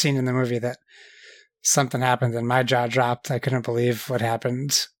was a scene in the movie that something happened and my jaw dropped. I couldn't believe what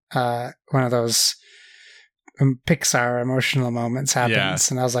happened. One of those Pixar emotional moments happens. Yeah.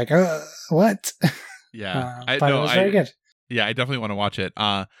 And I was like, what? Yeah, but it was very good. Yeah, I definitely want to watch it.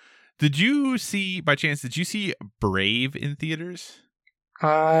 Did you see Brave in theaters?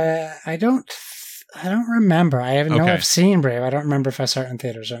 I don't remember. I know I've seen Brave. I don't remember if I saw it in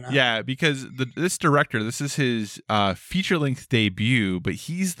theaters or not. Yeah, because this director, this is his feature-length debut, but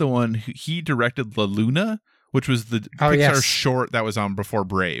he's the one he directed La Luna, which was the Pixar short that was on before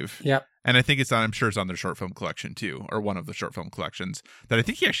Brave. Yep. And I think I'm sure it's on their short film collection too, or one of the short film collections that I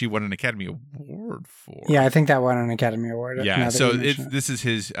think he actually won an Academy Award for. Yeah, I think that won an Academy Award. Yeah, so this is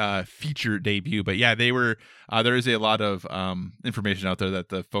his feature debut. But yeah, they were. There is a lot of information out there that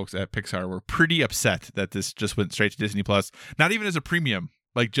the folks at Pixar were pretty upset that this just went straight to Disney Plus, not even as a premium,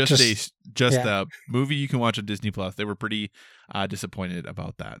 like just a movie you can watch on Disney Plus. They were pretty disappointed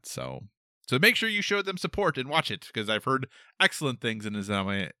about that. So make sure you show them support and watch it, because I've heard excellent things and is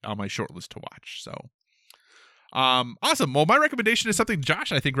on my short list to watch. So, awesome. Well, my recommendation is something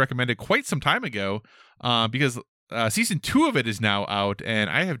Josh, I think, recommended quite some time ago, because season 2 of it is now out, and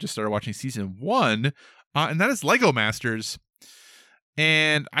I have just started watching season 1 and that is Lego Masters.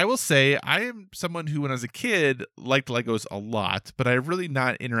 And I will say, I am someone who, when I was a kid, liked Legos a lot, but I've really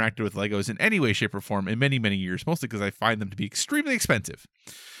not interacted with Legos in any way, shape, or form in many, many years, mostly because I find them to be extremely expensive.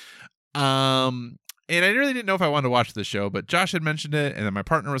 And I really didn't know if I wanted to watch this show, but Josh had mentioned it, and then my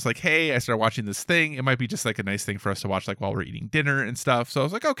partner was like, hey, I started watching this thing. It might be just like a nice thing for us to watch like while we're eating dinner and stuff. So I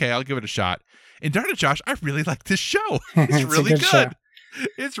was like, okay, I'll give it a shot. And darn it, Josh, I really like this show. It's really good.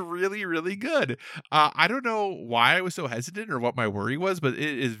 It's really, really good. I don't know why I was so hesitant or what my worry was, but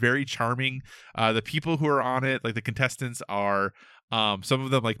it is very charming. The people who are on it, like the contestants, are some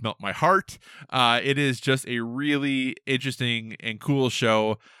of them like melt my heart. It is just a really interesting and cool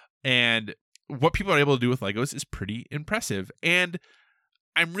show, and what people are able to do with Legos is pretty impressive. And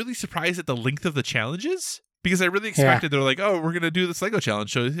I'm really surprised at the length of the challenges, because I really expected they're like, oh, we're going to do this Lego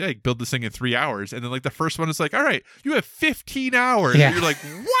challenge. So like, build this thing in 3 hours. And then like the first one is like, all right, you have 15 hours. Yeah. And you're like,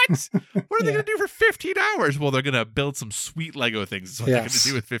 what? What are they going to do for 15 hours? Well, they're going to build some sweet Lego things. Is what they're going to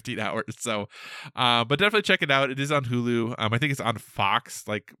do with 15 hours. So, but definitely check it out. It is on Hulu. I think it's on Fox,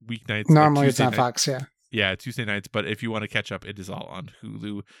 like weeknights. Normally it's on Fox, Yeah, Tuesday nights, but if you want to catch up, it is all on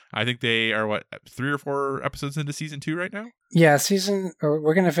Hulu. I think they are, 3 or 4 episodes into season 2 right now? Yeah,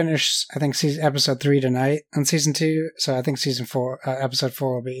 we're going to finish, I think, episode 3 tonight on season 2, so I think season 4, episode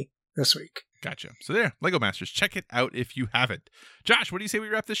 4 will be this week. Gotcha. So there, Lego Masters. Check it out if you haven't. Josh, what do you say we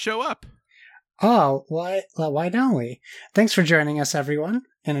wrap this show up? Oh, why don't we? Thanks for joining us, everyone.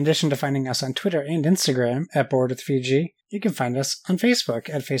 In addition to finding us on Twitter and Instagram at BoredWithFiji, you can find us on Facebook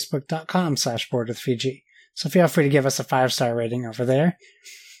at facebook.com/BoredWithFiji. So feel free to give us a 5-star rating over there.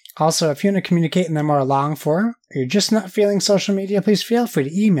 Also, if you want to communicate in the more long form, or you're just not feeling social media, please feel free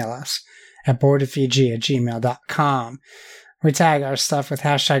to email us at boredwithfiji@gmail.com. We tag our stuff with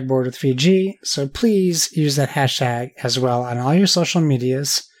hashtag BoredWithFiji, so please use that hashtag as well on all your social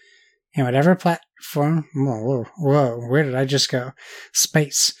medias. And whatever platform, whoa, where did I just go?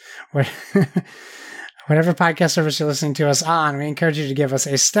 Space. Whatever podcast service you're listening to us on, we encourage you to give us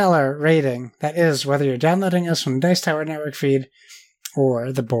a stellar rating. That is, whether you're downloading us from the Dice Tower Network feed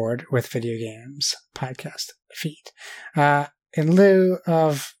or the Bored with Video Games podcast feed. In lieu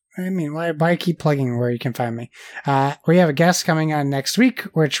of, why keep plugging where you can find me? We have a guest coming on next week,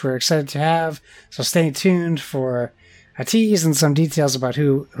 which we're excited to have. So stay tuned for a tease and some details about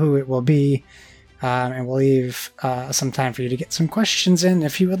who it will be. And we'll leave some time for you to get some questions in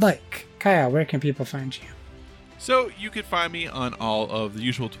if you would like. Kyle, where can people find you? So you can find me on all of the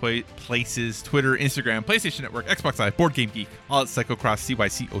usual places: Twitter, Instagram, PlayStation Network, Xbox Live, Board Game Geek, all at Psychocross,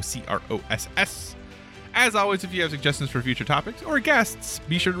 CYCOCROSS. As always, if you have suggestions for future topics or guests,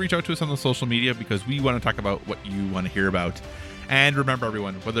 be sure to reach out to us on the social media, because we want to talk about what you want to hear about. And remember,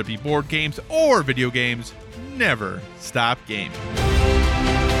 everyone, whether it be board games or video games, never stop gaming.